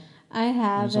 Amazon? I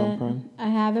Amazon Prime?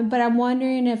 haven't, but I'm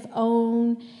wondering if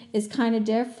OWN is kind of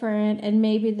different, and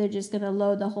maybe they're just gonna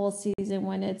load the whole season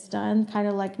when it's done, kind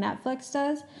of like Netflix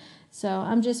does. So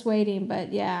I'm just waiting,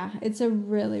 but yeah, it's a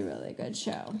really, really good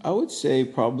show. I would say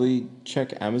probably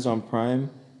check Amazon Prime.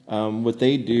 What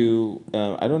they do,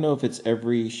 I don't know if it's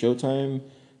every Showtime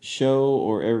show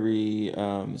or every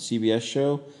CBS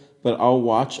show, but I'll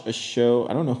watch a show.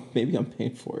 I don't know, maybe I'm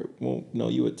paying for it. Well, no,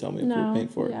 you would tell me if we were No, paying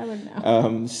for it. I would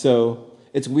know. So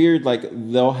it's weird, like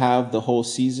they'll have the whole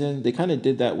season. They kind of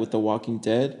did that with The Walking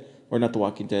Dead, or not The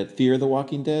Walking Dead, Fear the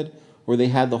Walking Dead, where they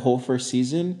had the whole first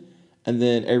season, and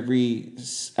then every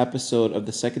episode of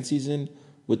the second season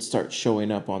would start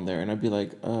showing up on there, and I'd be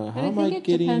like, But how I am I think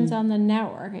it depends getting? on the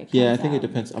network it Yeah, I comes think it out.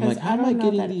 depends. I'm Because like, how I am I don't know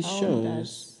getting that these OWN shows?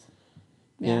 does.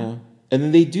 Yeah. Yeah, and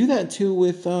then they do that too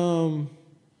with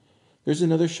there's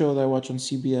another show that I watch on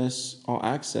CBS All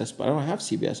Access, but I don't have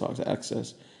CBS All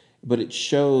Access. But it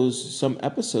shows some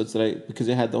episodes that because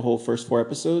it had the whole first four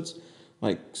episodes.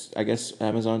 Like I guess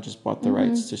Amazon just bought the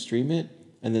rights to stream it,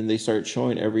 and then they started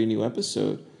showing every new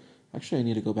episode. Actually, I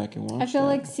need to go back and watch I feel that.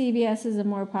 like CBS is a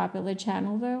more popular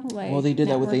channel though. Like Well, they did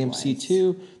that with AMC network-wise.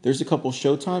 too. There's a couple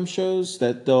Showtime shows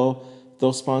that they'll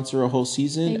sponsor a whole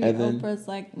season, Maybe and then Oprah's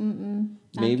like,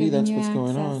 not maybe giving that's you what's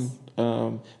going access.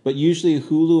 on. But usually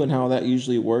Hulu and how that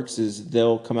usually works is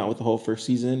they'll come out with the whole first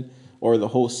season or the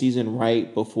whole season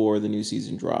right before the new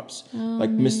season drops.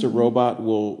 Like Mr. Maybe. Robot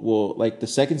will like the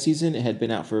second season, it had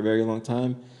been out for a very long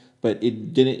time, but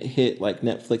it didn't hit like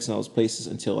Netflix and all those places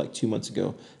until like 2 months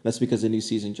ago. That's because the new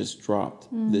season just dropped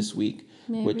this week.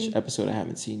 Which Maybe. episode I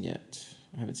haven't seen yet.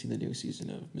 I haven't seen the new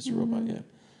season of Mr. Robot yet.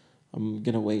 I'm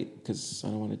gonna wait because I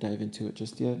don't want to dive into it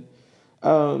just yet.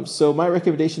 So my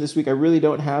recommendation this week, I really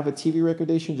don't have a TV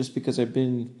recommendation just because I've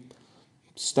been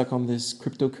stuck on this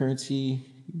cryptocurrency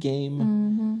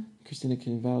game. Christina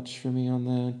can vouch for me on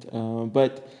that.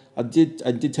 But I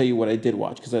did tell you what I did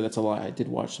watch because that's a lie. I did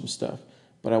watch some stuff,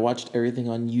 but I watched everything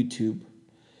on YouTube.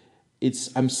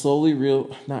 I'm slowly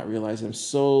not realizing. I'm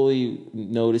slowly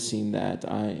noticing that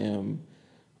I am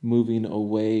moving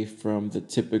away from the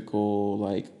typical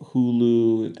like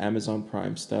Hulu and Amazon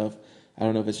Prime stuff. I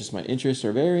don't know if it's just my interests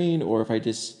are varying or if I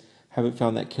just haven't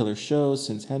found that killer show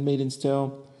since Handmaid's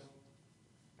Tale.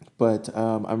 But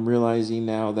I'm realizing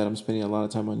now that I'm spending a lot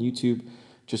of time on YouTube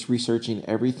just researching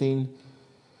everything.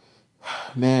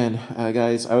 Man,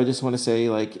 guys, I would just want to say,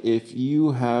 like, if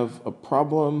you have a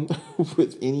problem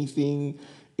with anything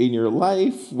in your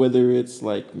life, whether it's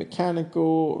like mechanical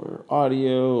or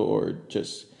audio or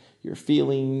just your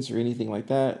feelings or anything like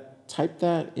that, type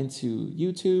that into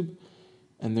YouTube,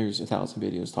 and there's 1,000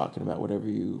 videos talking about whatever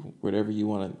you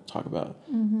want to talk about.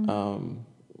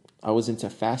 I was into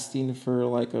fasting for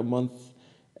like a month,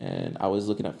 and I was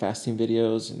looking at fasting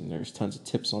videos, and there's tons of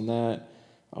tips on that.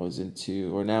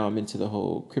 Now I'm into the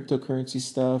whole cryptocurrency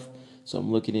stuff. So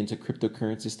I'm looking into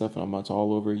cryptocurrency stuff, and it's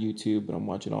all over YouTube, and I'm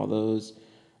watching all those.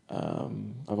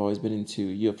 I've always been into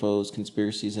UFOs,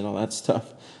 conspiracies, and all that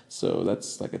stuff. So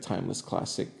that's like a timeless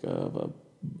classic of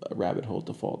a rabbit hole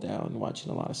to fall down,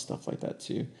 watching a lot of stuff like that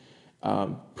too.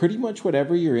 Pretty much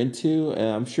whatever you're into, and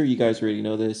I'm sure you guys already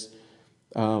know this.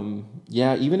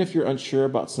 Yeah, even if you're unsure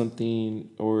about something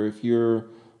or if you're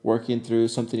working through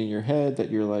something in your head that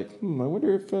you're like, I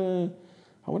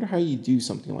wonder how you do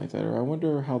something like that, or I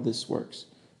wonder how this works.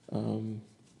 I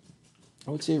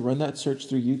would say run that search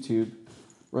through YouTube.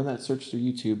 Run that search through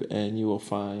YouTube, and you will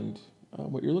find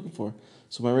what you're looking for.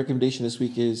 So my recommendation this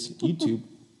week is YouTube.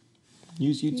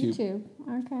 Use YouTube. YouTube.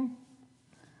 Okay.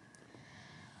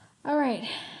 All right.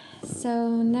 So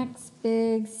next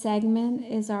big segment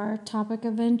is our topic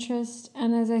of interest.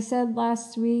 And as I said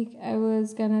last week, I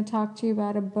was going to talk to you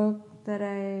about a book that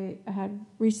I had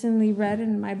recently read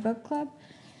in my book club.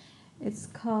 It's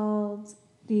called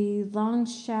The Long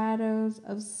Shadows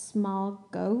of Small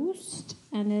Ghost,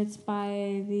 and it's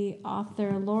by the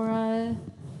author Laura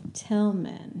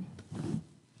Tillman.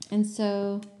 And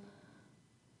so,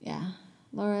 yeah,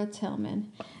 Laura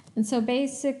Tillman. And so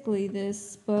basically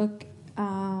this book,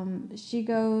 she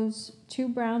goes to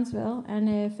Brownsville, and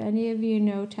if any of you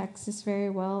know Texas very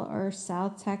well, or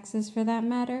South Texas for that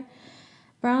matter,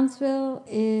 Brownsville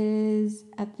is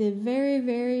at the very,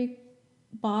 very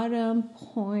bottom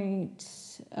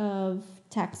point of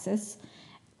Texas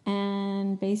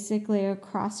and basically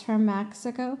across from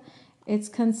Mexico. It's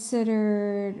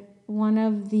considered one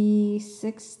of the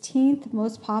 16th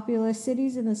most populous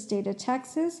cities in the state of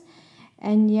Texas,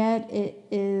 and yet it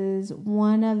is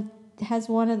has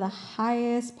one of the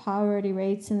highest poverty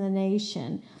rates in the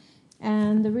nation.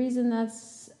 And the reason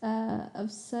that's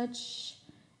of such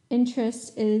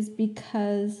interest is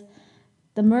because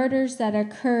the murders that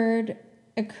occurred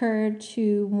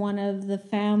to one of the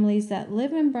families that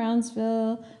live in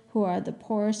Brownsville, who are the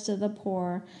poorest of the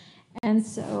poor. And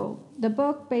so the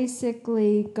book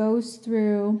basically goes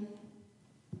through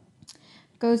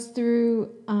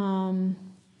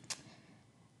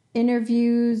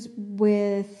interviews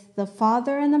with the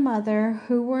father and the mother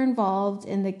who were involved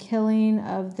in the killing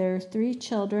of their 3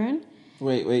 children.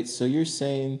 Wait. So you're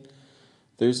saying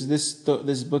there's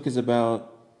this book is about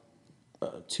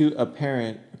a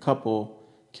couple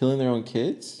killing their own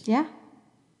kids? Yeah.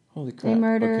 Holy crap! They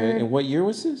murdered. Okay, and what year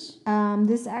was this?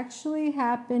 This actually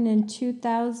happened in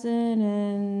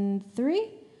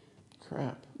 2003.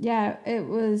 Crap. Yeah, it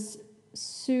was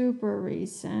super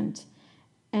recent.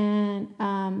 And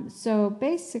so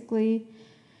basically,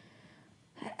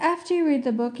 after you read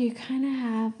the book, you kind of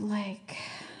have like,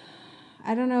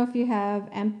 I don't know if you have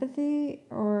empathy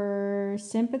or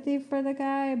sympathy for the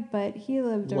guy, but he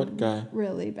lived a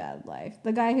really bad life.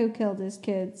 The guy who killed his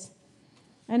kids.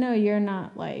 I know you're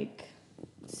not like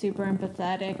super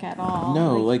empathetic at all.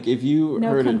 No, like if you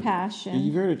no compassion. If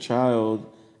you've heard a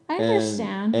child. I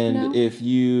understand. And if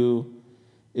you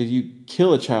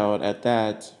kill a child at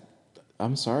that,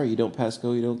 I'm sorry, you don't pass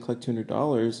go, you don't collect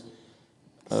 $200.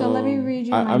 So let me read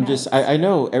you my notes. I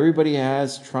know everybody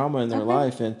has trauma in their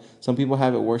life, and some people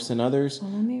have it worse than others.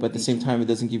 But at the same time, it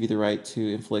doesn't give you the right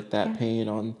to inflict that pain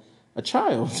on a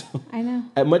child. I know.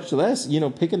 At much less,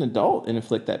 pick an adult and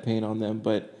inflict that pain on them.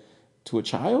 But to a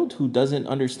child who doesn't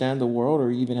understand the world or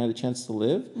even had a chance to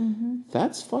live,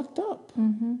 that's fucked up.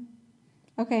 Mm-hmm.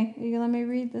 Okay, you let me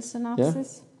read the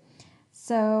synopsis. Yeah.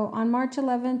 So, on March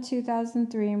 11,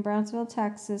 2003, in Brownsville,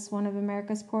 Texas, one of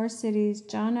America's poorest cities,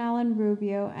 John Allen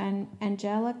Rubio and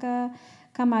Angelica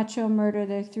Camacho murdered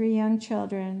their 3 young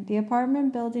children. The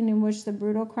apartment building in which the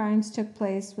brutal crimes took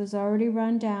place was already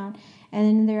run down, and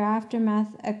in their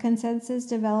aftermath, a consensus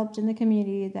developed in the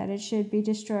community that it should be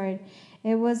destroyed.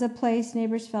 It was a place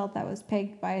neighbors felt that was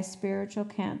plagued by a spiritual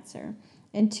cancer.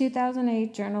 In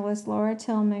 2008, journalist Laura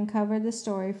Tillman covered the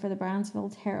story for the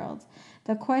Brownsville Herald.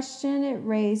 The question it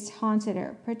raised haunted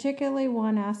her, particularly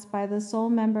one asked by the sole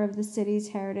member of the city's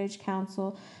Heritage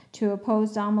Council to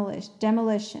oppose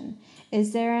demolition.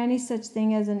 Is there any such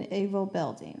thing as an evil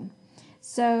building?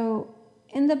 So,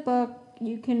 in the book,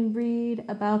 you can read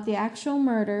about the actual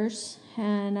murders,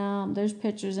 and there's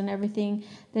pictures and everything.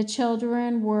 The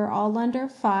children were all under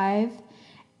 5.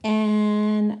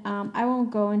 And I won't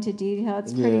go into detail.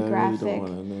 It's pretty graphic. I really don't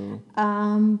want to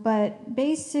know. But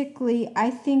basically,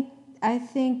 I think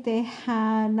they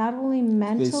had not only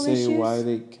mental issues. They say why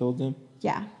they killed him?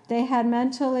 Yeah, they had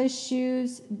mental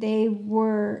issues. They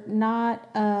were not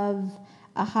of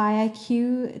a high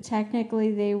IQ.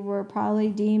 Technically, they were probably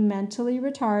deemed mentally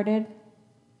retarded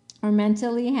or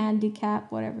mentally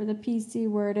handicapped, whatever the PC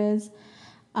word is.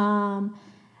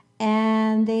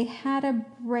 And they had a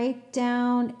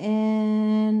breakdown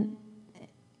in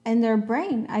their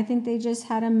brain. I think they just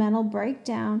had a mental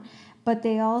breakdown. But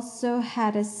they also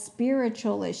had a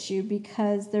spiritual issue,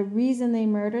 because the reason they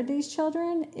murdered these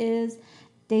children is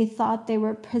they thought they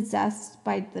were possessed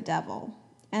by the devil.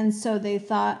 And so they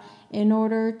thought in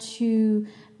order to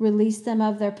release them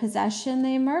of their possession,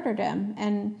 they murdered him.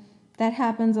 And that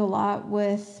happens a lot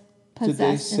with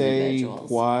possessed individuals. Did they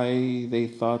say why they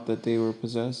thought that they were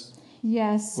possessed?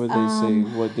 Yes. What did they say?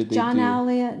 What did they do?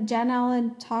 John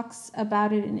Allen talks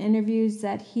about it in interviews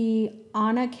that he,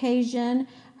 on occasion,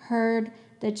 heard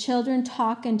the children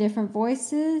talk in different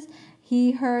voices.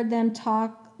 He heard them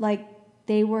talk like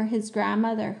they were his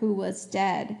grandmother who was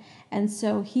dead. And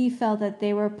so he felt that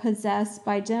they were possessed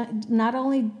by not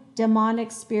only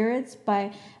demonic spirits,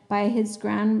 by his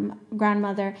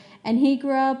grandmother. And he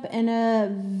grew up in a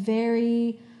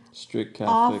very strict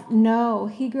Catholic.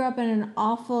 He grew up in an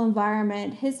awful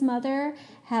environment. His mother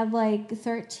had like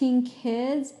 13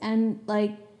 kids and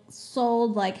like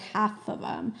sold like half of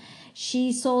them.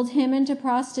 She sold him into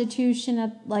prostitution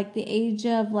at like the age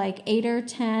of like 8 or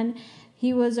 10.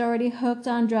 He was already hooked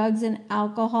on drugs and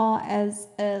alcohol as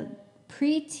a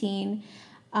preteen.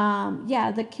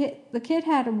 The kid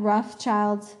had a rough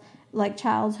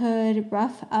childhood,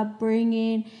 rough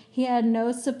upbringing. He had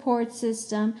no support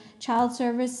system. Child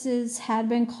services had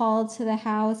been called to the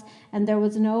house and there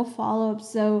was no follow-up.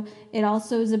 So it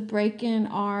also is a break in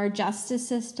our justice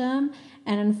system.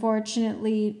 And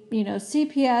unfortunately,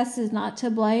 CPS is not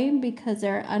to blame because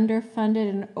they're underfunded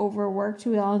and overworked.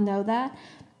 We all know that.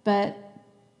 But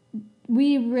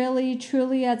we really,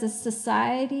 truly, as a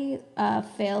society,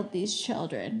 failed these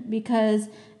children, because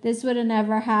this would have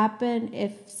never happened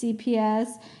if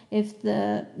CPS, if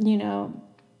the,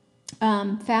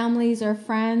 families or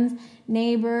friends,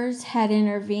 neighbors had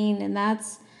intervened, and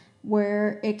that's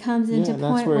where it comes Yeah, into and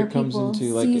that's point where where it comes people into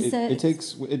like sees it it.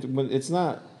 takes it when it's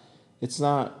not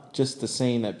just the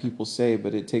saying that people say,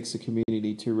 but it takes a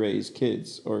community to raise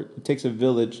kids, or it takes a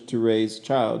village to raise a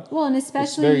child. Well, and It's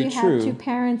especially very you have two true.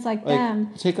 parents like them.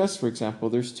 Like, take us for example.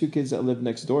 There's two kids that live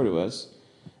next door to us.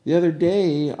 The other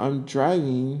day, I'm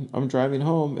driving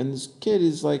home, and this kid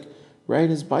is like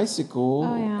riding his Oh bicycle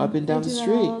yeah, up and they down the do that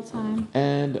street, all the time.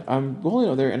 and I'm rolling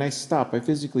over there, and I stop. I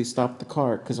physically stop the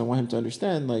car because I want him to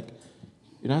understand, like,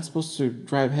 you're not supposed to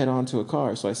drive head on to a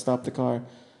car. So I stop the car.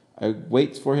 I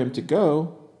wait for him to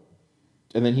go,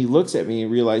 and then he looks at me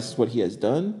and realizes what he has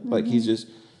done. Like, he's just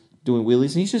doing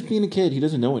wheelies, and he's just being a kid. He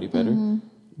doesn't know any better.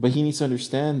 But he needs to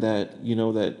understand that,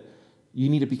 that you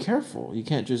need to be careful. You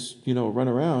can't just, run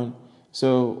around.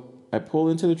 So I pull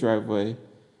into the driveway.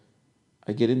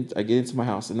 I get into my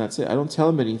house, and that's it. I don't tell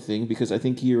him anything because I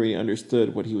think he already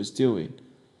understood what he was doing.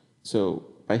 So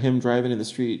by him driving in the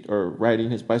street or riding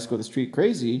his bicycle in the street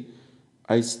crazy,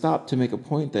 I stopped to make a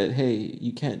point that, hey,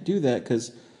 you can't do that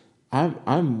because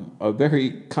I'm a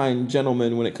very kind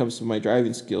gentleman when it comes to my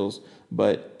driving skills.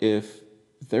 But if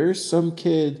there's some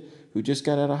kid who just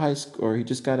got out of high school, or he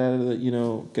just got out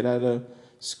of get out of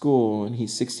school, and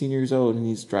he's 16 years old and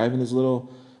he's driving his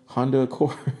little Honda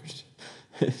Accord,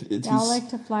 Y'all like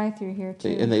to fly through here too.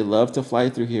 and they love to fly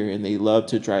through here, and they love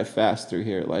to drive fast through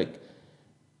here. Like,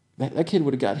 that kid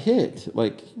would have got hit.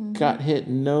 Like, got hit.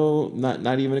 No,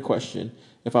 not even a question.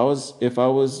 If I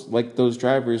was like those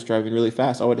drivers driving really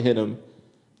fast, I would have hit him.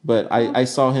 But I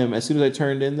saw him as soon as I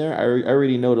turned in there. I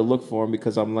already know to look for him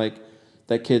because I'm like,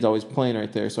 that kid's always playing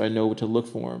right there, so I know what to look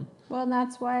for him. Well, and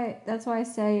that's why I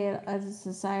say as a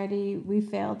society we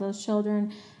failed those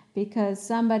children because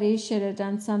somebody should have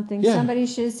done something. Yeah. Somebody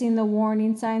should have seen the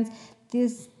warning signs.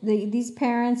 These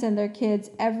parents and their kids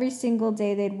every single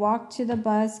day they'd walk to the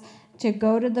bus to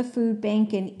go to the food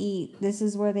bank and eat. This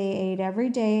is where they ate every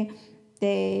day.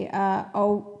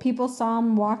 People saw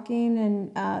them walking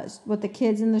and with the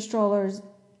kids in the strollers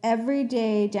every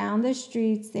day down the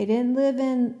streets. They didn't live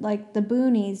in like the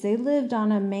boonies. They lived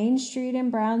on a main street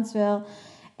in Brownsville,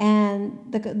 and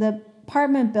the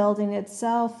apartment building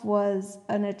itself was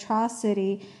an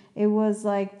atrocity. It was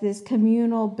like this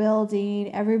communal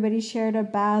building. Everybody shared a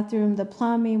bathroom. The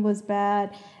plumbing was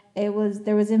bad. There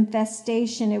was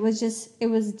infestation. It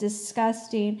was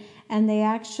disgusting. And they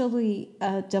actually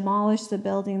demolished the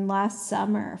building last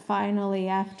summer, finally,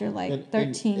 after like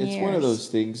 13 years. It's one of those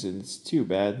things, and it's too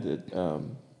bad that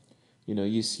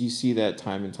you see that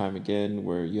time and time again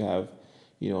where you have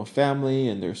a family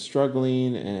and they're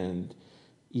struggling, and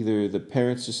either the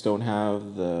parents just don't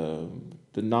have the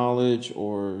knowledge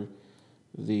or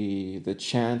the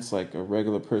chance, like a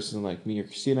regular person like me or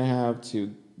Christina have,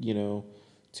 to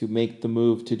to make the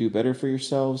move to do better for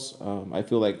yourselves. I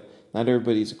feel like not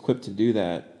everybody's equipped to do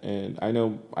that, and I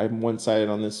know I'm one-sided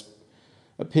on this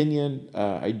opinion.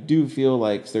 I do feel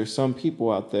like there's some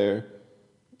people out there,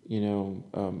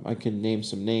 I can name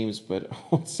some names, but I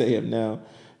won't say them now.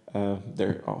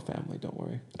 They're all family, don't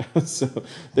worry. So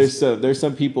there's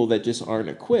some people that just aren't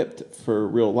equipped for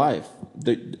real life.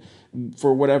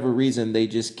 For whatever reason, they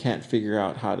just can't figure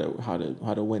out how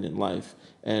to win in life.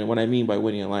 And what I mean by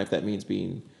winning in life, that means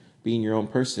being your own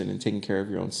person and taking care of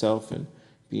your own self and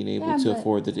being able to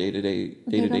afford the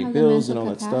day-to-day bills and all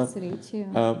that stuff. Too.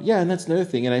 Yeah, and that's another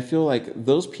thing. And I feel like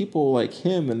those people like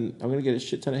him, and I'm gonna get a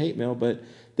shit ton of hate mail, but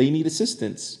they need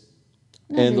assistance.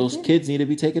 No, And those kids need to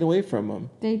be taken away from them.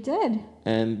 They did.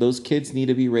 And those kids need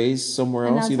to be raised somewhere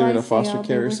And else, that's either why in I a say, foster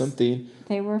care or something,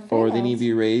 They were failed. or they need to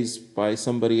be raised by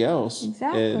somebody else.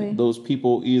 Exactly. And those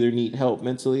people either need help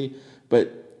mentally,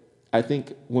 but I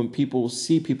think when people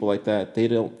see people like that, they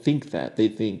don't think that. They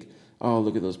think, oh,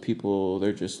 look at those people,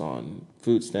 they're just on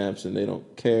food stamps and they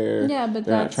don't care. Yeah, but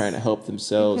they're not that's trying to help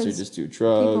themselves. They because just do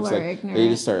drugs. people are Like, ignorant. they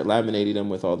just start laminating them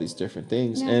with all these different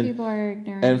things. Yeah, people are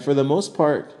ignorant. And for the most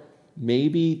part,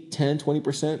 maybe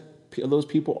 10-20% of those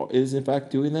people is in fact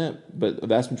doing that, but the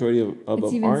vast majority of it's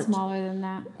them even aren't. smaller than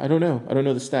that. I don't know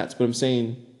the stats, but I'm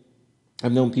saying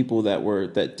I've known people that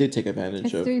did take advantage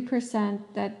It's of 3%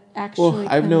 that actually. well,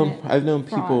 I've known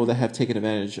fraud. people that have taken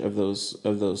advantage of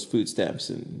those food stamps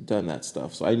and done that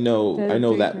stuff. So I know The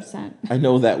 3%. I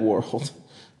know that world.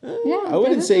 Yeah, I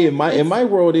wouldn't say in my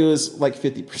world it was like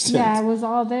 50%. Yeah, it was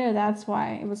all there. That's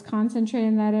why it was concentrated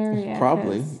in that area.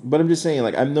 Probably, 'cause- but I'm just saying,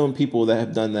 like, I've known people that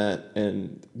have done that,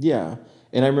 and yeah,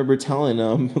 and I remember telling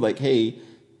them like, hey,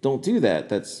 don't do that.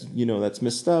 That's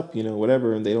messed up,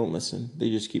 whatever, and they don't listen.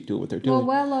 They just keep doing what they're doing.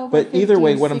 Well over. But either 50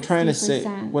 way, or what I'm trying to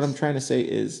 60%. say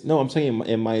is, no, I'm saying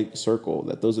in my circle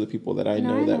that those are the people that I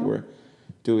No, know I that know. were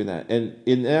doing that.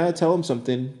 And I tell them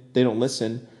something, they don't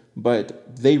listen,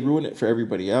 but they ruin it for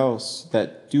everybody else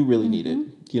that do really need it.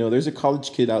 There's a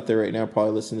college kid out there right now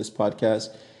probably listening to this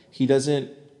podcast. He doesn't,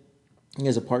 he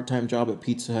has a part-time job at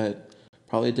Pizza Hut,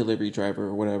 probably a delivery driver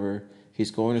or whatever.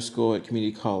 He's going to school at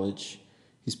community college.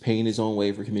 He's paying his own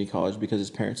way for community college because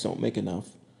his parents don't make enough.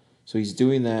 So he's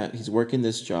doing that. He's working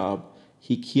this job.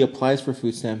 He applies for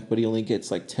food stamps, but he only gets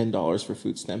like $10 for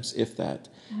food stamps, if that.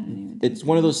 It's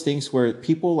one of those things where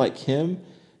people like him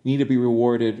need to be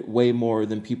rewarded way more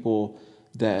than people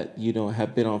that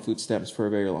have been on food stamps for a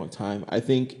very long time. I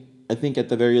think at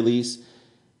the very least,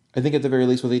 what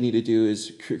they need to do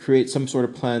is create some sort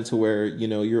of plan to where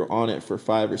you're on it for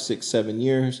 5 or 6, 7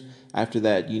 years. After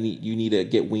that, you need to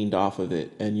get weaned off of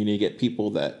it, and you need to get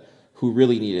people who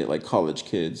really need it, like college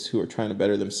kids who are trying to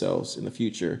better themselves in the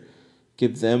future.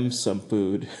 Give them some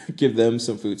food, give them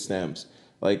some food stamps.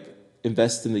 Like,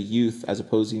 invest in the youth as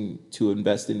opposing to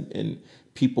invest in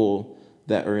people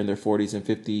that are in their 40s and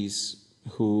 50s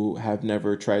who have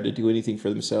never tried to do anything for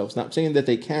themselves. Not saying that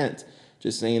they can't,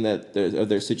 just saying that of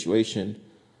their situation.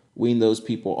 Wean those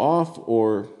people off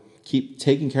or keep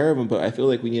taking care of them. But I feel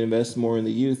like we need to invest more in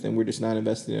the youth, and we're just not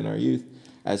investing in our youth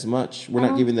as much. We're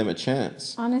not giving them a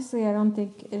chance. Honestly, I don't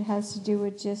think it has to do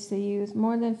with just the youth.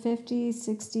 More than 50,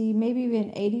 60, maybe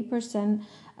even 80%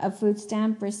 of food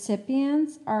stamp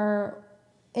recipients are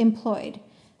employed.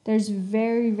 There's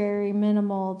very, very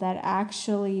minimal that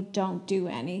actually don't do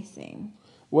anything.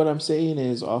 What I'm saying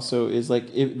is also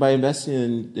by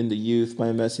investing in the youth, by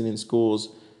investing in schools,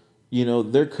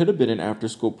 there could have been an after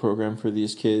school program for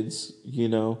these kids.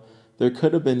 There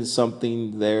could have been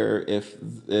something there if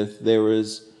there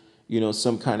was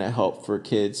some kind of help for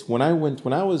kids. When I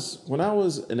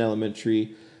was in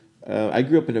elementary, I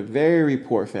grew up in a very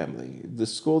poor family. The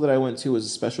school that I went to was a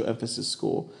special emphasis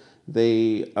school.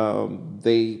 They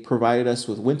provided us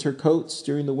with winter coats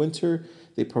during the winter.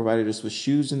 They provided us with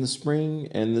shoes in the spring,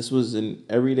 and this was an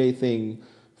everyday thing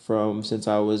since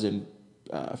I was in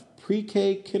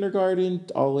pre-K, kindergarten,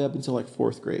 all the way up until like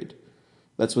 4th grade.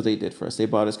 That's what they did for us. They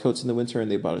bought us coats in the winter,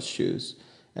 and they bought us shoes.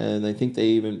 And I think they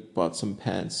even bought some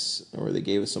pants, or they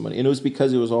gave us some money. And it was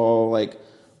because it was all like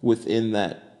within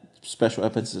that special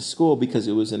emphasis school, because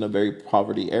it was in a very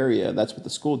poverty area. That's what the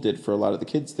school did for a lot of the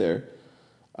kids there.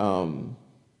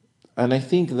 And I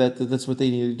think that's what they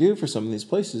need to do for some of these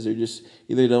places. They're just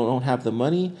either don't have the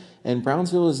money, and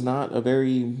Brownsville is not a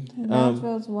very...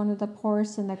 Brownsville is one of the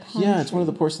poorest in the country. Yeah, it's one of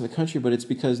the poorest in the country, but it's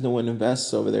because no one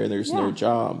invests over there, and there's no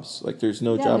jobs. Like, there's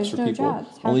no jobs for people.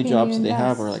 Only jobs that they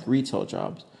have are like retail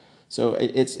jobs. So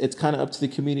it's kind of up to the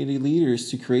community leaders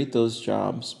to create those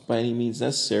jobs by any means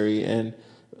necessary, and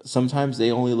sometimes they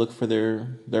only look for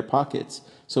their pockets.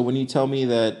 So when you tell me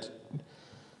that...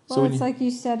 Well, it's like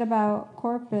you said about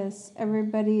Corpus.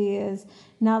 Everybody is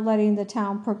not letting the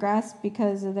town progress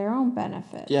because of their own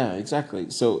benefit. Yeah, exactly.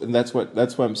 So and that's what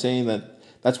I'm saying,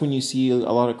 that's when you see a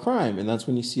lot of crime, and that's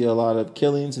when you see a lot of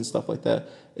killings and stuff like that,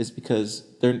 is because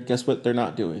guess what they're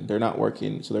not doing? They're not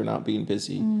working, so they're not being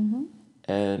busy. Mm-hmm.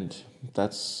 And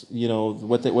that's,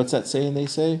 what's that saying they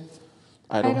say?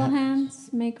 Idle hands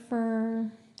make for...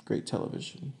 great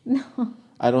television. No.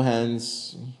 Idle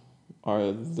hands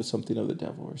are something of the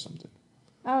devil or something.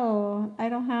 Oh,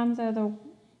 idle hands are the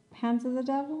hands of the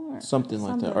devil? Or something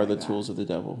like that. Are the tools of the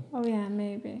devil. Oh, yeah,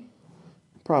 maybe.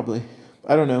 Probably.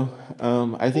 I don't know.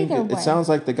 I think it sounds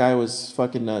like the guy was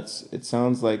fucking nuts. It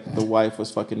sounds like the wife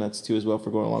was fucking nuts too as well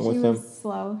for going along with him. She was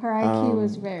slow. Her IQ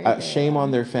was very shame on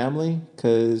their family,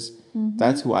 because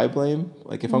that's who I blame.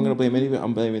 Like, if I'm going to blame anybody,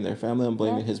 I'm blaming their family. I'm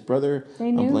blaming his brother.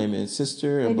 I'm blaming his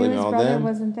sister. I'm blaming all them. His brother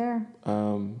wasn't there.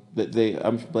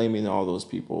 I'm blaming all those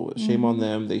people. Shame on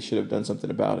them. They should have done something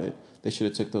about it. They should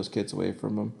have took those kids away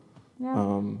from them.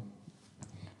 Yeah.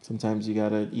 Sometimes you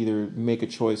gotta either make a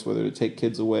choice whether to take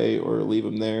kids away or leave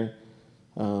them there,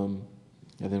 and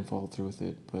then follow through with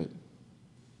it. But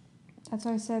that's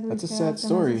why I said that's a sad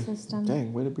story.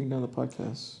 Dang, way to bring down the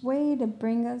podcast. Way to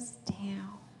bring us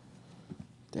down.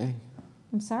 Dang.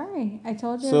 I'm sorry. I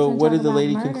told you. So what did the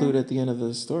lady conclude at the end of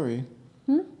the story?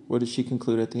 What did she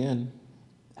conclude at the end?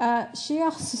 She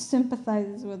also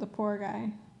sympathizes with the poor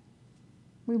guy.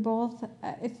 We both...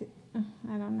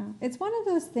 I don't know. It's one of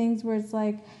those things where it's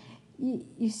like,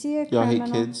 you see a criminal... Y'all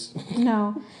hate kids?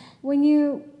 No.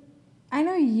 I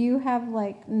know you have,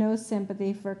 like, no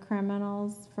sympathy for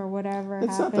criminals, for whatever happened.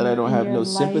 It's not that I don't have no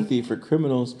sympathy for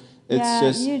criminals. It's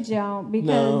just... you don't,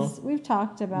 because we've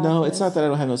talked about No, this. It's not that I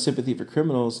don't have no sympathy for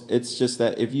criminals. It's just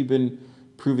that if you've been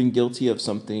proven guilty of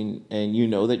something, and you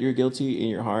know that you're guilty in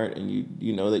your heart, and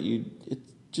you know that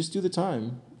just do the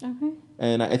time. Okay.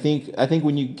 And I think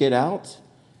when you get out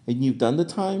and you've done the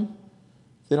time,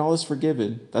 then all is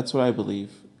forgiven. That's what I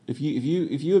believe. If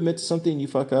you admit to something, you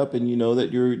fuck up, and you know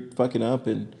that you're fucking up,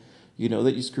 and you know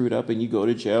that you screwed up, and you go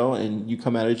to jail, and you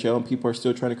come out of jail, and people are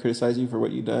still trying to criticize you for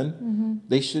what you've done.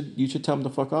 You should tell them to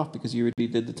fuck off because you already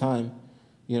did the time.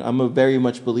 I'm a very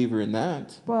much believer in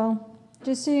that. Well,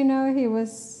 just so you know, he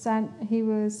was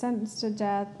sentenced to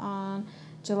death on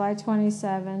July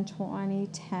 27,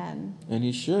 2010. And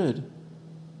he should.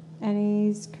 And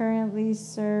he's currently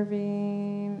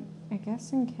serving, I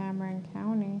guess, in Cameron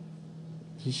County.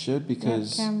 He should,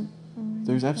 because Yeah,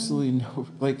 there's absolutely no,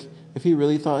 like, if he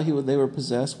really thought they were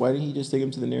possessed, why didn't he just take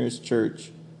them to the nearest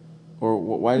church? Or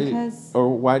why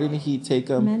didn't he take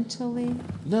them mentally?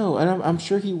 No, and I'm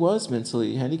sure he was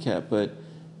mentally handicapped, but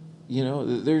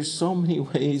there's so many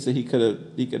ways that he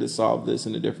could have solved this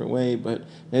in a different way. But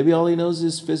maybe all he knows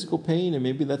is physical pain, and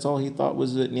maybe that's all he thought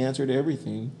was an answer to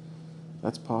everything.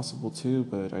 That's possible too,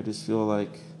 but I just feel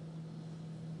like,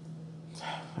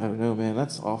 I don't know, man.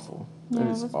 That's awful. Yeah, that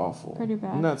is awful. Pretty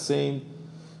bad. I'm not saying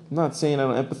I don't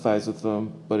empathize with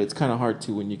them, but it's kind of hard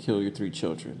to when you kill your 3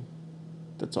 children.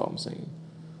 That's all I'm saying.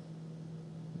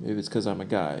 Maybe it's because I'm a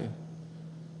guy.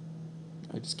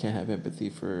 I just can't have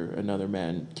empathy for another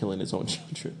man killing his own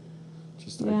children. I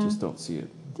just don't see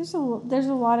it. There's a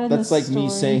lot of that's like story. Me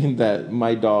saying that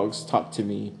my dogs talk to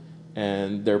me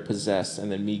and they're possessed,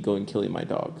 and then me going killing my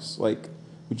dogs. Like,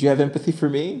 would you have empathy for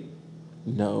me?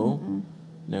 No. Mm-mm.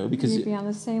 No, because you'd be on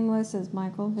the same list as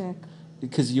Michael Vick.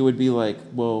 Because you would be like,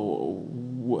 well,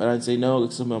 and I'd say no,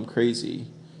 because I'm crazy.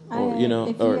 Or,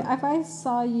 if I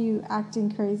saw you acting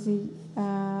crazy,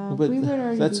 we would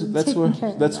already that's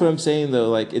what I'm saying though.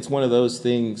 Like, it's one of those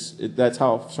things. That's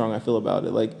how strong I feel about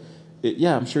it. Like,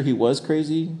 I'm sure he was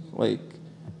crazy. Like,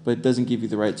 but it doesn't give you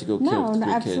the right to go kill 3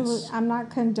 absolutely. kids. I'm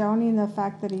not condoning the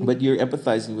fact that he. But you're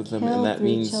empathizing with him, and that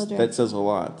means children. That says a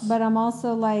lot. But I'm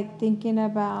also like thinking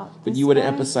about. But you wouldn't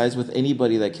empathize with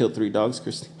anybody that killed 3 dogs,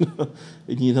 Christina.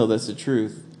 And you know that's the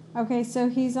truth. Okay, so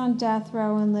he's on death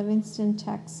row in Livingston,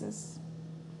 Texas.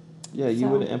 Yeah, you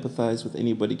wouldn't empathize with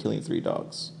anybody killing 3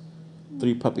 dogs.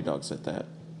 3 puppy dogs at that.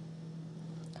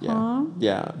 Yeah.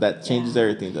 Yeah, that changes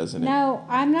everything, doesn't it? No,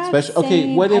 I'm not saying...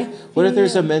 Okay, what if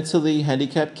there's a mentally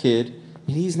handicapped kid,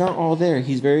 and he's not all there.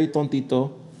 He's very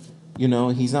tontito.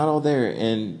 He's not all there.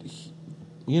 And,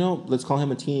 let's call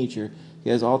him a teenager. He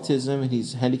has autism, and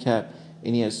he's handicapped,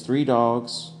 and he has 3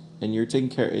 dogs, and you're taking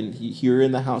care... And you're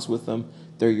in the house with them.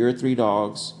 They're your 3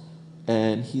 dogs,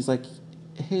 and he's like,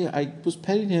 hey, I was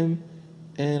petting him,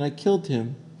 and I killed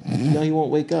him. Now he won't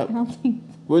wake up. I don't think.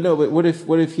 Well, no, but what if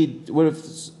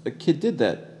a kid did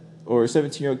that, or a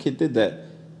 17-year-old kid did that?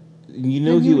 You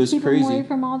know he was keep crazy. Him away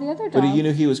from all the other dogs. But you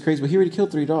know he was crazy. But he already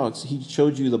killed 3 dogs. He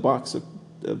showed you the box of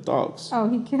dogs. Oh,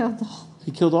 he killed all. He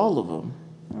killed all of them.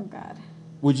 Oh God.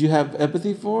 Would you have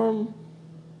empathy for him?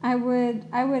 I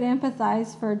would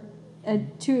empathize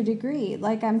to a degree.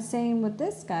 Like I'm saying with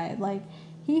this guy, like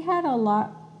he had a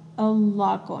lot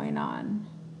going on.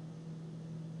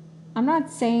 I'm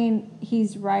not saying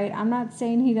he's right. I'm not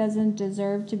saying he doesn't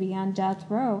deserve to be on death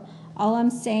row. All I'm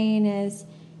saying is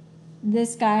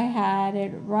this guy had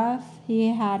it rough.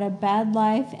 He had a bad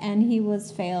life, and he was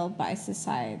failed by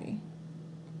society.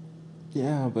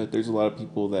 Yeah, but there's a lot of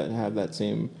people that have that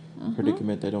same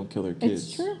predicament that don't kill their kids.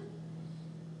 It's true.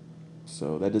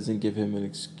 So that doesn't give him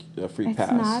a free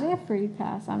pass. It's not a free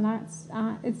pass.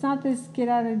 It's not this get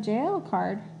out of jail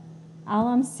card. All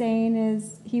I'm saying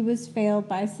is he was failed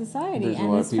by society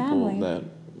and his family. There's a lot of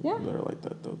people that are like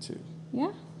that though too.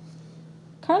 Yeah.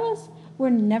 Carlos,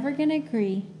 we're never going to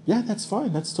agree. Yeah, that's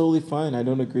fine. That's totally fine. I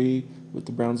don't agree with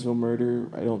the Brownsville murder.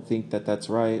 I don't think that that's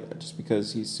right just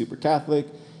because he's super Catholic.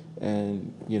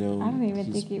 And, I don't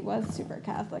even think he was super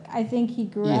Catholic. I think he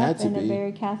grew up in a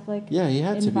very Catholic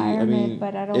environment,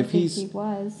 but I don't think he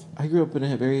was. I grew up in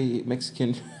a very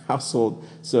Mexican household,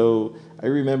 so I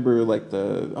remember like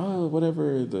the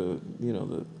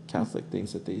Catholic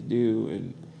things that they do,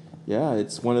 and yeah,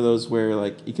 it's one of those where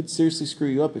like it could seriously screw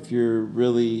you up if you're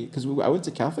really, because I went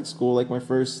to Catholic school like my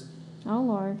first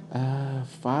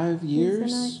 5 years.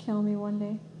 He's gonna kill me one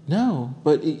day. No,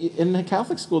 but in the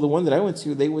Catholic school, the one that I went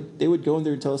to, they would go in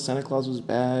there and tell us Santa Claus was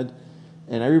bad.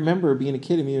 And I remember being a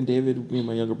kid, and me and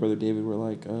my younger brother David were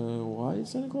like, why is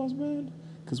Santa Claus bad?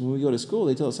 Because when we go to school,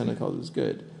 they tell us Santa Claus is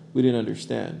good. We didn't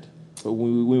understand. But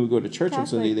when we go to church on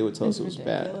Sunday, they would tell us it was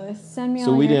bad.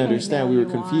 So we didn't understand. We were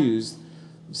confused.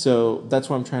 So that's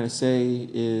what I'm trying to say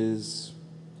is...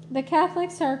 The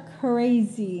Catholics are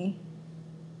crazy.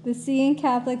 The C in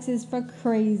Catholics is for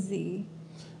crazy.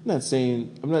 I'm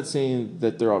not saying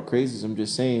that they're all crazies. I'm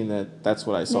just saying that that's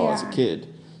what I saw as a kid.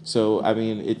 So, I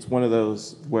mean, it's one of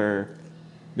those where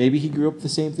Maybe he grew up the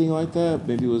same thing like that.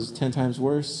 Maybe it was 10 times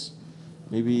worse.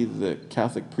 Maybe the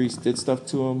Catholic priest did stuff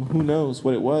to him. Who knows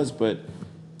what it was, but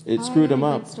it screwed him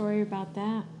I up. Good story about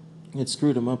that. It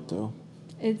screwed him up, though.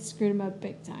 It screwed him up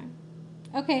big time.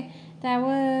 Okay, that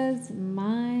was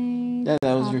my. Yeah,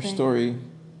 that was your story.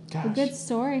 Gosh. A good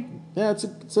story. Yeah, it's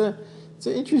an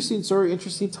interesting story,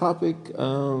 interesting topic.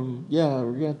 Yeah,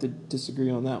 we're gonna have to disagree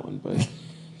on that one, but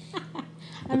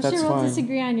I'm sure we'll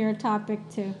disagree on your topic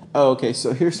too. Oh, okay.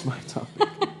 So here's my topic.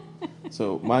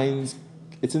 So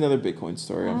it's another Bitcoin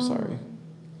story. I'm sorry.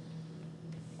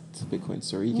 It's a Bitcoin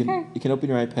story. You can open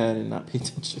your iPad and not pay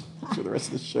attention for the rest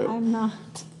of the show. I'm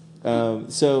not.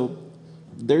 So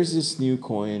there's this new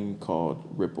coin called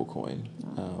Ripple Coin.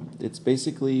 It's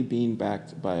basically being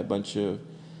backed by a bunch of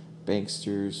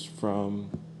banksters from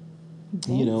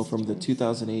from the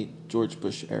 2008 George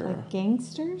Bush era. Like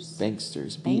gangsters?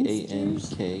 Banksters.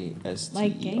 BANKSTER.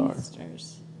 Like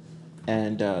gangsters.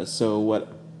 And so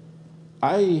what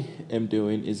I am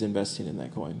doing is investing in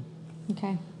that coin.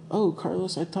 Okay. Oh,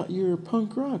 Carlos, I thought you were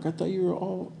punk rock. I thought you were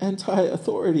all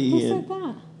anti-authority. Who said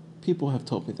that? People have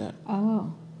told me that.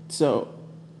 Oh. So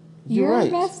you're right.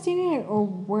 Investing in it, or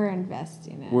we're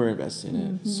investing in it? We're investing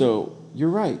in it. So you're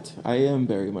right. I am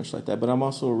very much like that, but I'm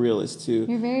also a realist too.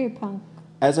 You're very punk.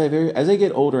 As I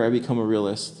get older, I become a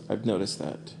realist. I've noticed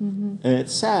that, and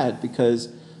it's sad because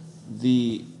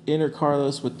the inner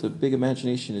Carlos with the big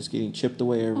imagination is getting chipped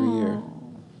away every year.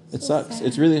 It sucks. Sad.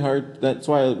 It's really hard. That's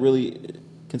why I really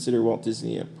consider Walt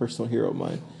Disney a personal hero of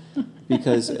mine,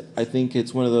 because I think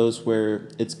it's one of those where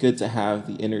it's good to have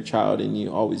the inner child in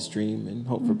you always dream and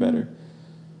hope for better.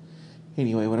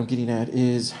 Anyway, what I'm getting at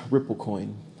is Ripple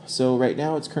Coin. So right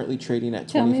now it's currently trading at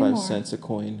 25 cents a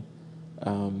coin.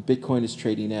 Bitcoin is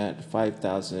trading at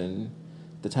 $5,000.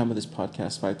 The time of this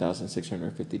podcast,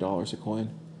 $5,650 a coin.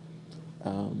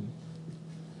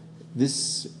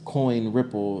 This coin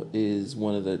Ripple is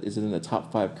in the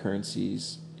top 5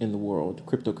 currencies in the world,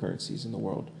 cryptocurrencies in the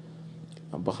world.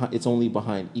 It's only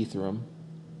behind Ethereum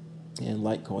and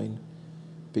Litecoin,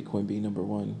 Bitcoin being number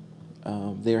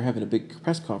 1. They are having a big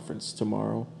press conference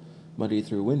tomorrow, Monday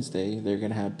through Wednesday. They're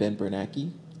going to have Ben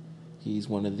Bernanke. He's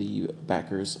one of the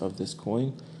backers of this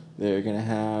coin. They're going to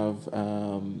have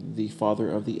the father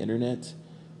of the internet,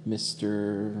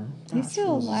 Mr. He's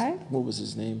still alive? What was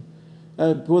his name?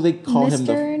 Well, they call him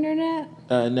Mr. Internet?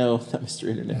 No, not Mr.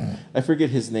 Internet. I forget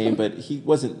his name, but he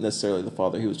wasn't necessarily the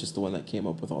father. He was just the one that came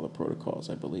up with all the protocols,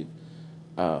 I believe.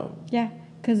 Yeah,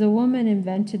 because a woman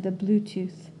invented the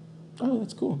Bluetooth. Oh,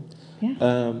 that's cool.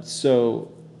 Yeah.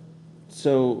 So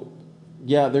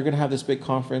yeah, they're going to have this big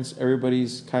conference.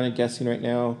 Everybody's kind of guessing right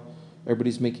now.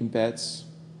 Everybody's making bets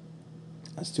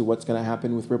as to what's going to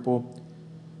happen with Ripple.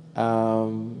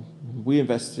 We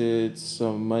invested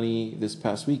some money this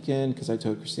past weekend because I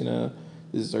told Christina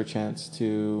this is our chance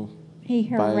to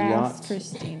buy a yacht.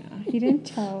 Christina. He didn't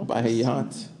tell. Buy a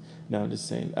yacht. No, I'm just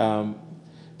saying.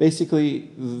 Basically,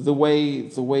 the way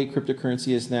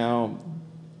cryptocurrency is now,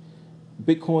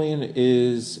 Bitcoin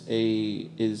is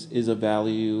a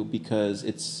value because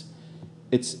it's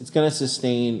going to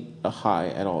sustain a high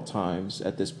at all times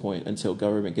at this point until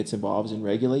government gets involved and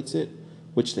regulates it,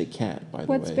 which they can't, by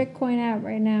the way. What's Bitcoin at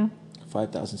right now?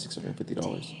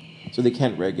 $5,650. So they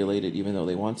can't regulate it even though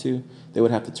they want to. They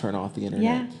would have to turn off the internet.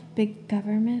 Yeah, big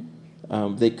government.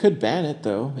 They could ban it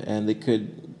though, and they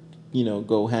could,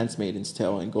 go handsmaiden's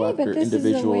tale and go after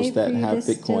individuals that have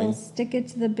Bitcoin. Stick it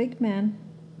to the big man.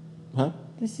 Huh?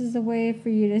 This is the way for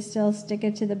you to still stick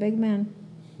it to the big man.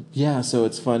 Yeah, so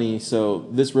it's funny. So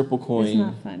this Ripple coin, it's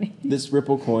not funny. This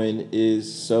Ripple coin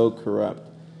is so corrupt.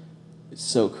 It's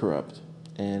so corrupt.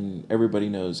 And everybody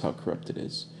knows how corrupt it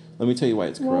is. Let me tell you why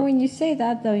it's corrupt. Well, when you say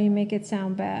that, though, you make it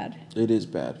sound bad. It is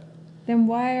bad. Then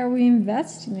why are we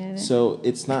investing in it? So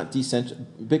it's not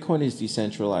Bitcoin is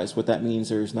decentralized. What that means,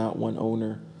 there's not one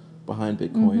owner behind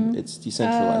Bitcoin. It's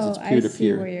decentralized. It's peer to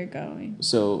peer. I see where you're going.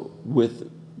 So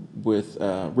with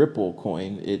Ripple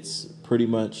coin, it's pretty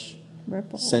much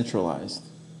centralized,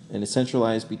 and it's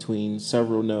centralized between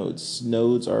several nodes.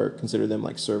 Nodes consider them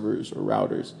like servers or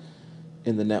routers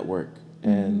in the network,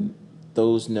 and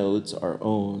those nodes are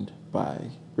owned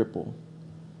by Ripple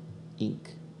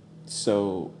Inc.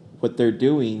 So what they're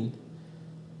doing,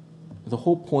 the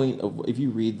whole point of, if you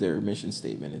read their mission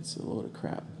statement, it's a load of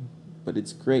crap. But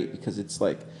it's great because it's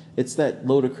that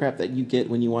load of crap that you get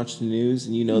when you watch the news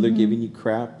and they're giving you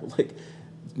crap. Like,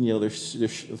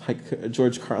 there's like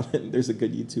George Carlin. There's a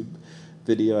good YouTube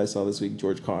video I saw this week,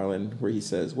 George Carlin, where he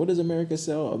says, "What does America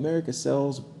sell? America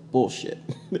sells bullshit."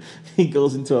 He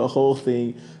goes into a whole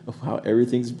thing of how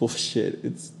everything's bullshit.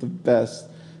 It's the best.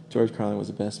 George Carlin was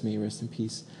the best. May he rest in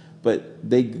peace. But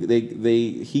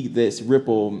this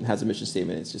Ripple has a mission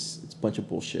statement. It's a bunch of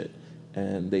bullshit,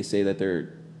 and they say that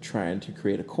they're trying to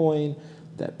create a coin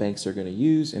that banks are going to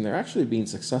use, and they're actually being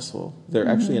successful. They're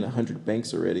actually in 100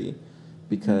 banks already,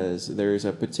 because there's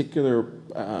a particular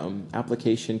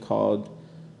application called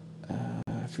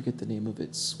I forget the name of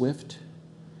it, Swift.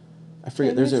 I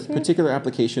forget. There's a particular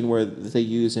application where they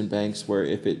use in banks where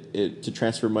if it to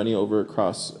transfer money over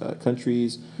across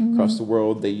countries, across the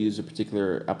world, they use a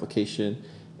particular application,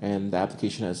 and the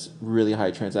application has really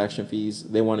high transaction fees.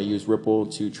 They want to use Ripple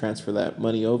to transfer that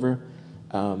money over.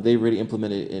 They already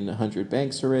implemented it in 100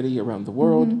 banks already around the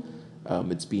world.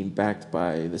 It's being backed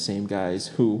by the same guys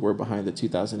who were behind the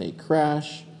 2008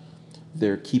 crash.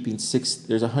 They're keeping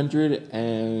there's 100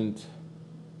 and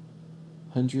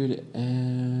I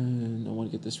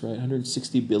want to get this right,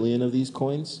 160 billion of these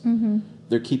coins.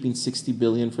 They're keeping 60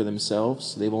 billion for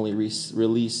themselves. They've only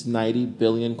released 90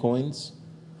 billion coins.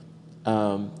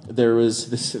 There was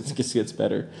this gets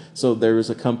better. So there was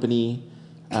a company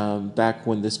back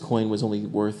when this coin was only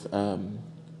worth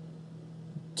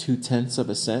 0.2 of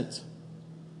a cent,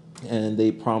 and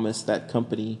they promised that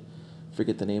company,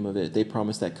 forget the name of it, they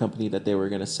promised that company that they were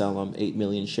going to sell them 8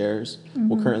 million shares.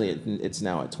 Well, currently it's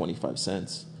now at 25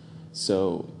 cents.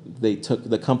 So they took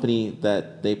the company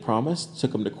that they promised,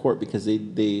 took them to court because they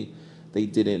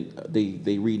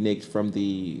reneged from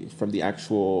the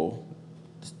actual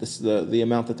the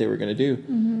amount that they were going to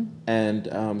do.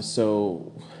 And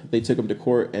so they took them to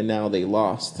court, and now they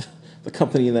lost. The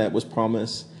company that was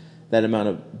promised that amount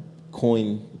of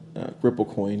coin, Ripple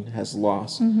coin, has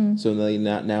lost. So they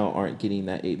now aren't getting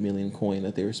that 8 million coin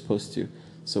that they were supposed to.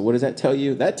 So what does that tell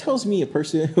you? That tells me a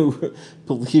person who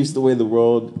believes the way the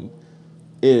world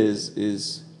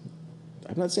is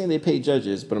I'm not saying they pay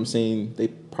judges, but I'm saying they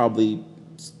probably,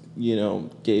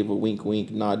 gave a wink,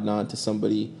 wink, nod to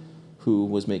somebody who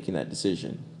was making that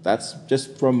decision. That's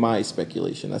just from my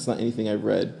speculation. That's not anything I've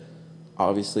read.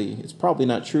 Obviously, it's probably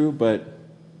not true, but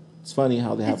it's funny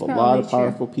how they have a lot of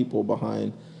powerful people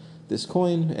behind this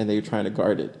coin, and they're trying to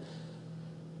guard it.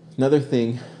 Another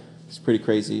thing that's pretty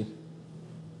crazy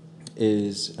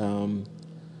is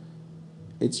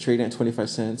it's trading at 25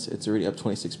 cents. It's already up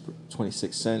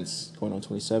 26 cents, going on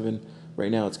 27.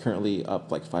 Right now, it's currently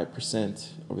up like 5%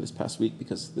 over this past week,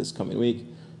 because this coming week,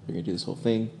 they're going to do this whole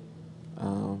thing.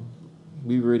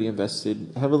 We've already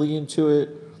invested heavily into it.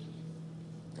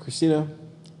 Christina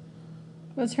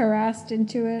was harassed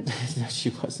into it. No, she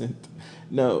wasn't.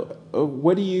 No.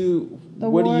 What do you... The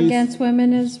war against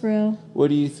women is real. What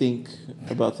do you think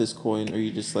about this coin? Are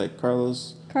you just like,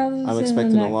 Carlos, I'm is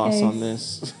expecting a loss on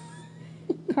this?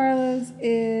 Carlos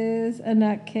is a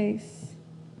nutcase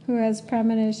who has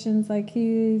premonitions like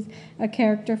he's a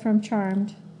character from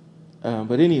Charmed.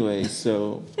 But anyway,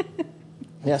 so...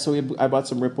 yeah, so I bought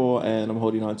some Ripple, and I'm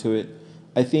holding on to it.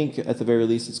 I think at the very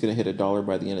least it's going to hit $1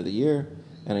 by the end of the year.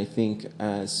 And I think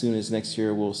as soon as next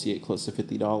year, we'll see it close to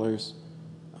 $50.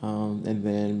 And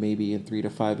then maybe in 3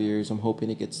 to 5 years, I'm hoping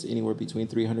it gets anywhere between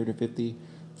 $350,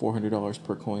 $400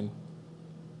 per coin.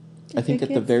 I think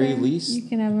at the very least, you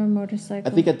can have a motorcycle.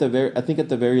 I think at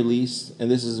the very least,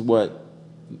 and this is what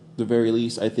the very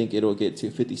least, I think it'll get to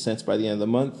 50 cents by the end of the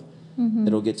month.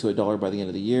 It'll get to $1 by the end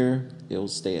of the year. It'll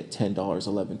stay at $10,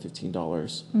 $11,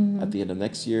 $15 at the end of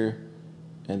next year.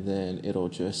 And then it'll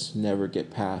just never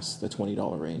get past the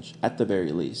 $20 range at the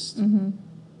very least. And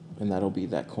that'll be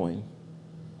that coin.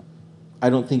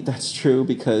 I don't think that's true,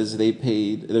 because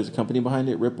there's a company behind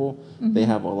it, Ripple. They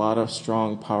have a lot of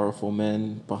strong, powerful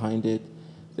men behind it.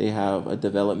 They have a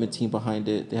development team behind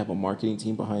it. They have a marketing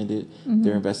team behind it.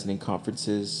 They're investing in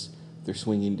conferences. They're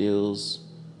swinging deals.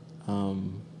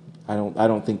 I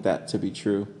don't think that to be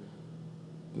true.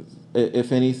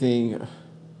 If anything,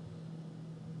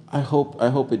 I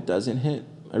hope it doesn't hit.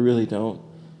 I really don't.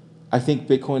 I think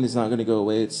Bitcoin is not going to go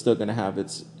away. It's still going to have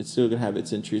its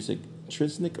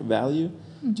intrinsic value,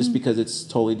 just because it's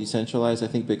totally decentralized. I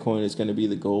think Bitcoin is going to be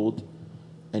the gold,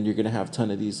 and you're going to have ton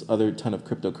of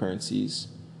cryptocurrencies,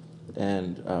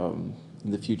 and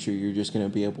in the future you're just going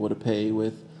to be able to pay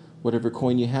with whatever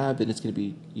coin you have, and it's going to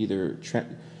be either.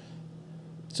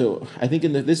 So I think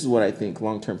this is what I think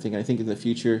long-term thing. I think in the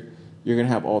future you're going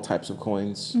to have all types of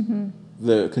coins.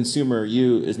 The consumer,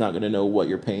 is not going to know what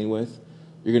you're paying with.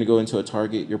 You're going to go into a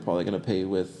Target, you're probably going to pay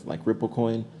with like Ripple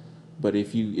coin. But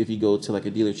if you go to like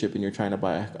a dealership and you're trying to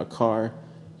buy a car,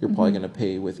 you're probably going to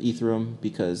pay with Ethereum,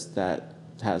 because that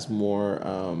has more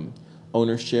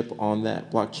ownership on that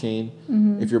blockchain.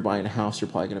 If you're buying a house, you're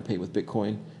probably going to pay with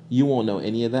Bitcoin. You won't know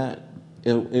any of that.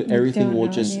 Everything will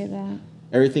just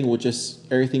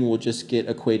get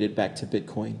equated back to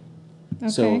Bitcoin. Okay.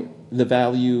 So the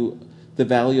value the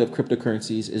value of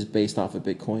cryptocurrencies is based off of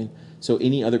Bitcoin. So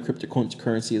any other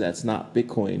cryptocurrency that's not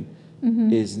Bitcoin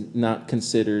is not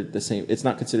considered the same. It's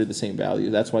not considered the same value.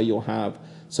 That's why you'll have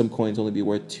some coins only be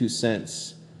worth 2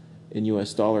 cents in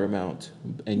US dollar amount,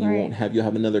 and Right. you'll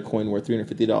have another coin worth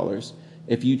 $350.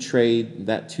 If you trade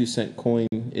that 2 cent coin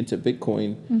into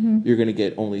Bitcoin, you're going to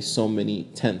get only so many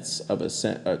tenths of a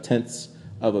cent, tenths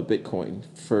of a Bitcoin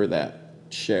for that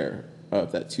share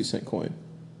of that 2 cent coin.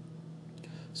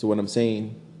 So what I'm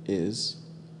saying is,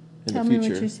 Tell me what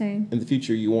you're saying. in the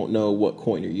future, you won't know what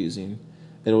coin you're using.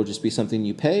 It'll just be something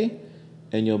you pay,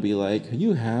 and you'll be like,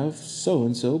 you have so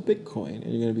and so Bitcoin,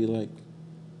 and you're gonna be like,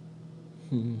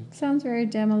 Sounds very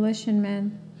Demolition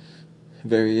Man.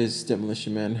 various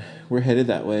Demolition Man. We're headed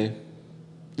that way.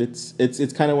 It's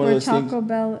kind of one Where of those things. Taco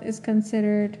Bell is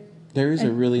considered. There is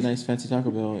a really nice fancy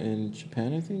Taco Bell in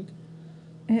Japan, I think.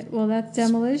 Well, that's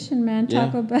Demolition Man. Yeah.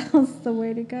 Taco Bell's the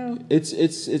way to go.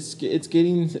 It's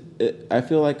getting. I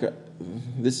feel like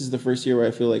this is the first year where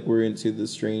I feel like we're into the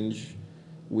strange,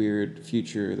 weird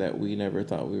future that we never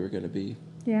thought we were going to be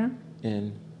Yeah,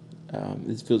 in.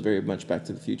 It feels very much Back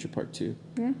to the Future Part 2.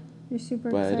 yeah. You're super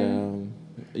But excited.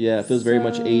 yeah, it feels very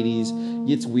much So- 80s.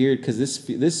 It's weird because this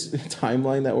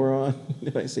timeline that we're on.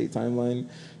 If I say timeline,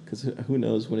 because who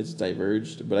knows when it's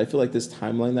diverged. But I feel like this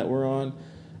timeline that we're on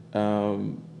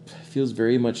feels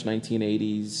very much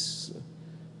 1980s,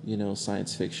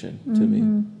 science fiction to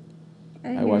me.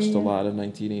 I hear watched a you. lot of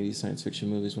 1980s science fiction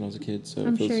movies when I was a kid, so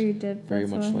I'm it feels sure you did. very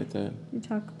That's much why like that. you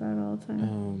talk about it all the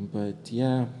time. But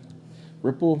yeah,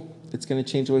 Ripple, it's going to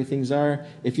change the way things are.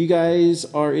 If you guys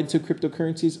are into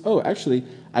cryptocurrencies, actually,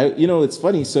 it's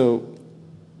funny. So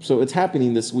it's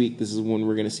happening this week. This is when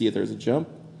we're going to see if there's a jump.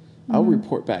 I'll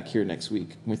report back here next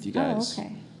week with you guys. Oh,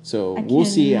 okay. So I we'll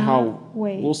see cannot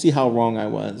wait. we'll see how wrong I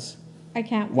was. I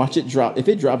can't. Watch it drop. If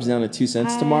it drops down to 2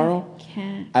 cents tomorrow,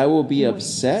 Can't. I will be wait.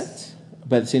 upset,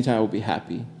 but at the same time, I will be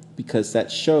happy because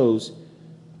that shows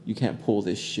you can't pull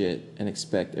this shit and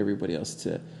expect everybody else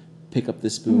to pick up the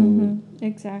spoon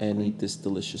Exactly. and eat this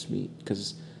delicious meat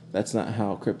because that's not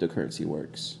how cryptocurrency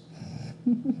works.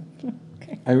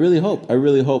 Okay. I really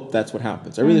hope that's what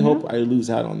happens. I really hope I lose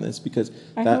out on this because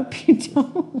I hope you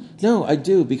don't. no, I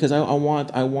do because I want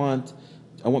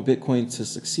Bitcoin to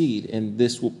succeed, and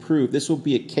this will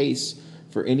be a case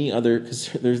for any other, because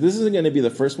this isn't going to be the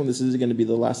first one. This isn't going to be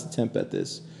the last attempt at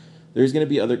this. There's going to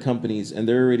be other companies, and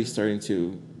they're already starting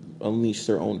to unleash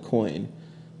their own coin.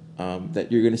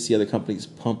 That you're going to see other companies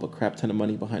pump a crap ton of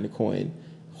money behind a coin,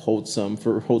 hold some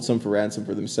for ransom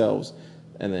for themselves,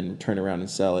 and then turn around and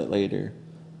sell it later.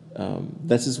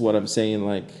 This is what I'm saying.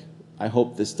 Like, I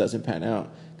hope this doesn't pan out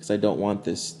because I don't want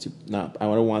this to not. I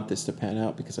don't want this to pan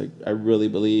out because I really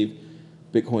believe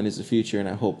Bitcoin is the future, and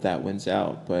I hope that wins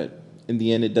out. But in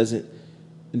the end, it doesn't.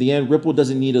 In the end, Ripple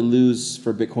doesn't need to lose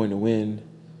for Bitcoin to win,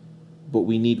 but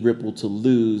we need Ripple to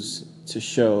lose to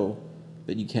show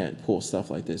that you can't pull stuff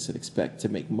like this and expect to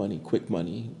make money, quick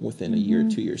money, within a year,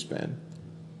 2 year span.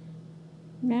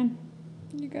 Man,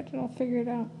 you got it all figured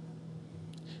out.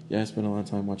 Yeah, I spent a lot of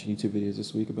time watching YouTube videos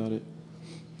this week about it.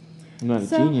 I'm not a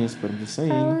genius, but I'm just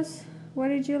saying. What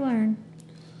did you learn?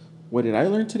 What did I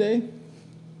learn today?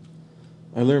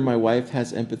 I learned my wife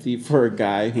has empathy for a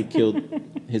guy who killed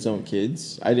his own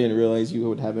kids. I didn't realize you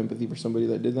would have empathy for somebody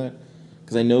that did that.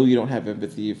 Because I know you don't have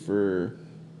empathy for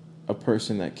a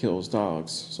person that kills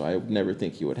dogs. So I would never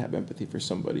think you would have empathy for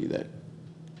somebody that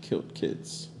killed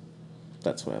kids.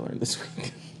 That's what I learned this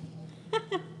week.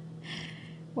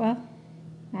 Well,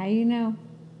 now you know.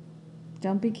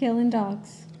 Don't be killing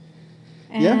dogs.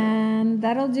 Yeah. And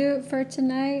that'll do it for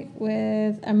tonight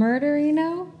with a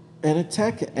Murderino. And a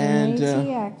tech And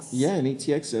ATX. Yeah, an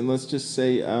ATX. And let's just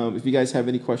say, if you guys have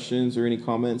any questions or any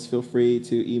comments, feel free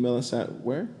to email us at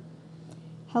where?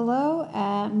 Hello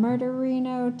at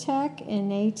Murderino Tech in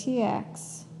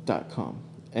ATX. .com.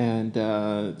 And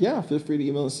yeah, feel free to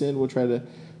email us in. We'll try to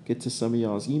get to some of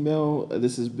y'all's email.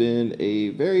 This has been a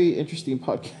very interesting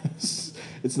podcast.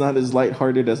 It's not as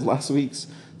lighthearted as last week's,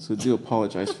 so do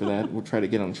apologize for that. We'll try to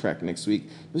get on track next week.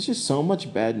 There's just so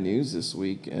much bad news this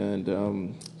week, and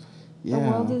yeah, The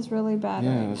world is really bad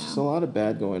right there's just a now. lot of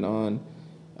bad going on.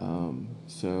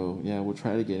 So yeah, we'll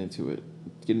try to get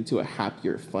into a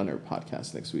happier, funner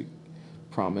podcast next week.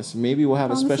 Promise. Maybe we'll have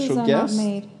a Promises special are guest. not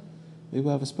made. Maybe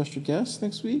we'll have a special guest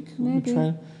next week. Maybe.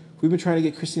 We've been trying to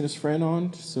get Christina's friend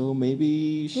on, so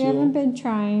maybe We she'll. haven't been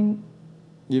trying.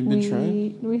 You've been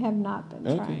trying. We have not been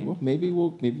Okay. trying. Well, maybe we'll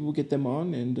get them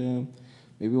on, and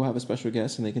maybe we'll have a special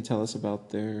guest, and they can tell us about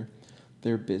their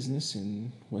business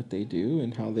and what they do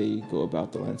and how they go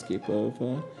about the landscape of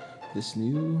this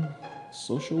new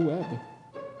social web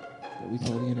that we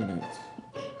call the internet.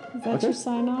 Is that Okay. your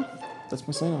sign off? That's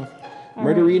my sign off. All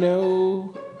right.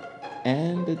 Murderino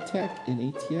and Attack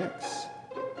in ATX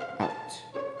out.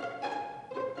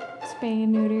 Spay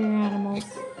and neuter your animals.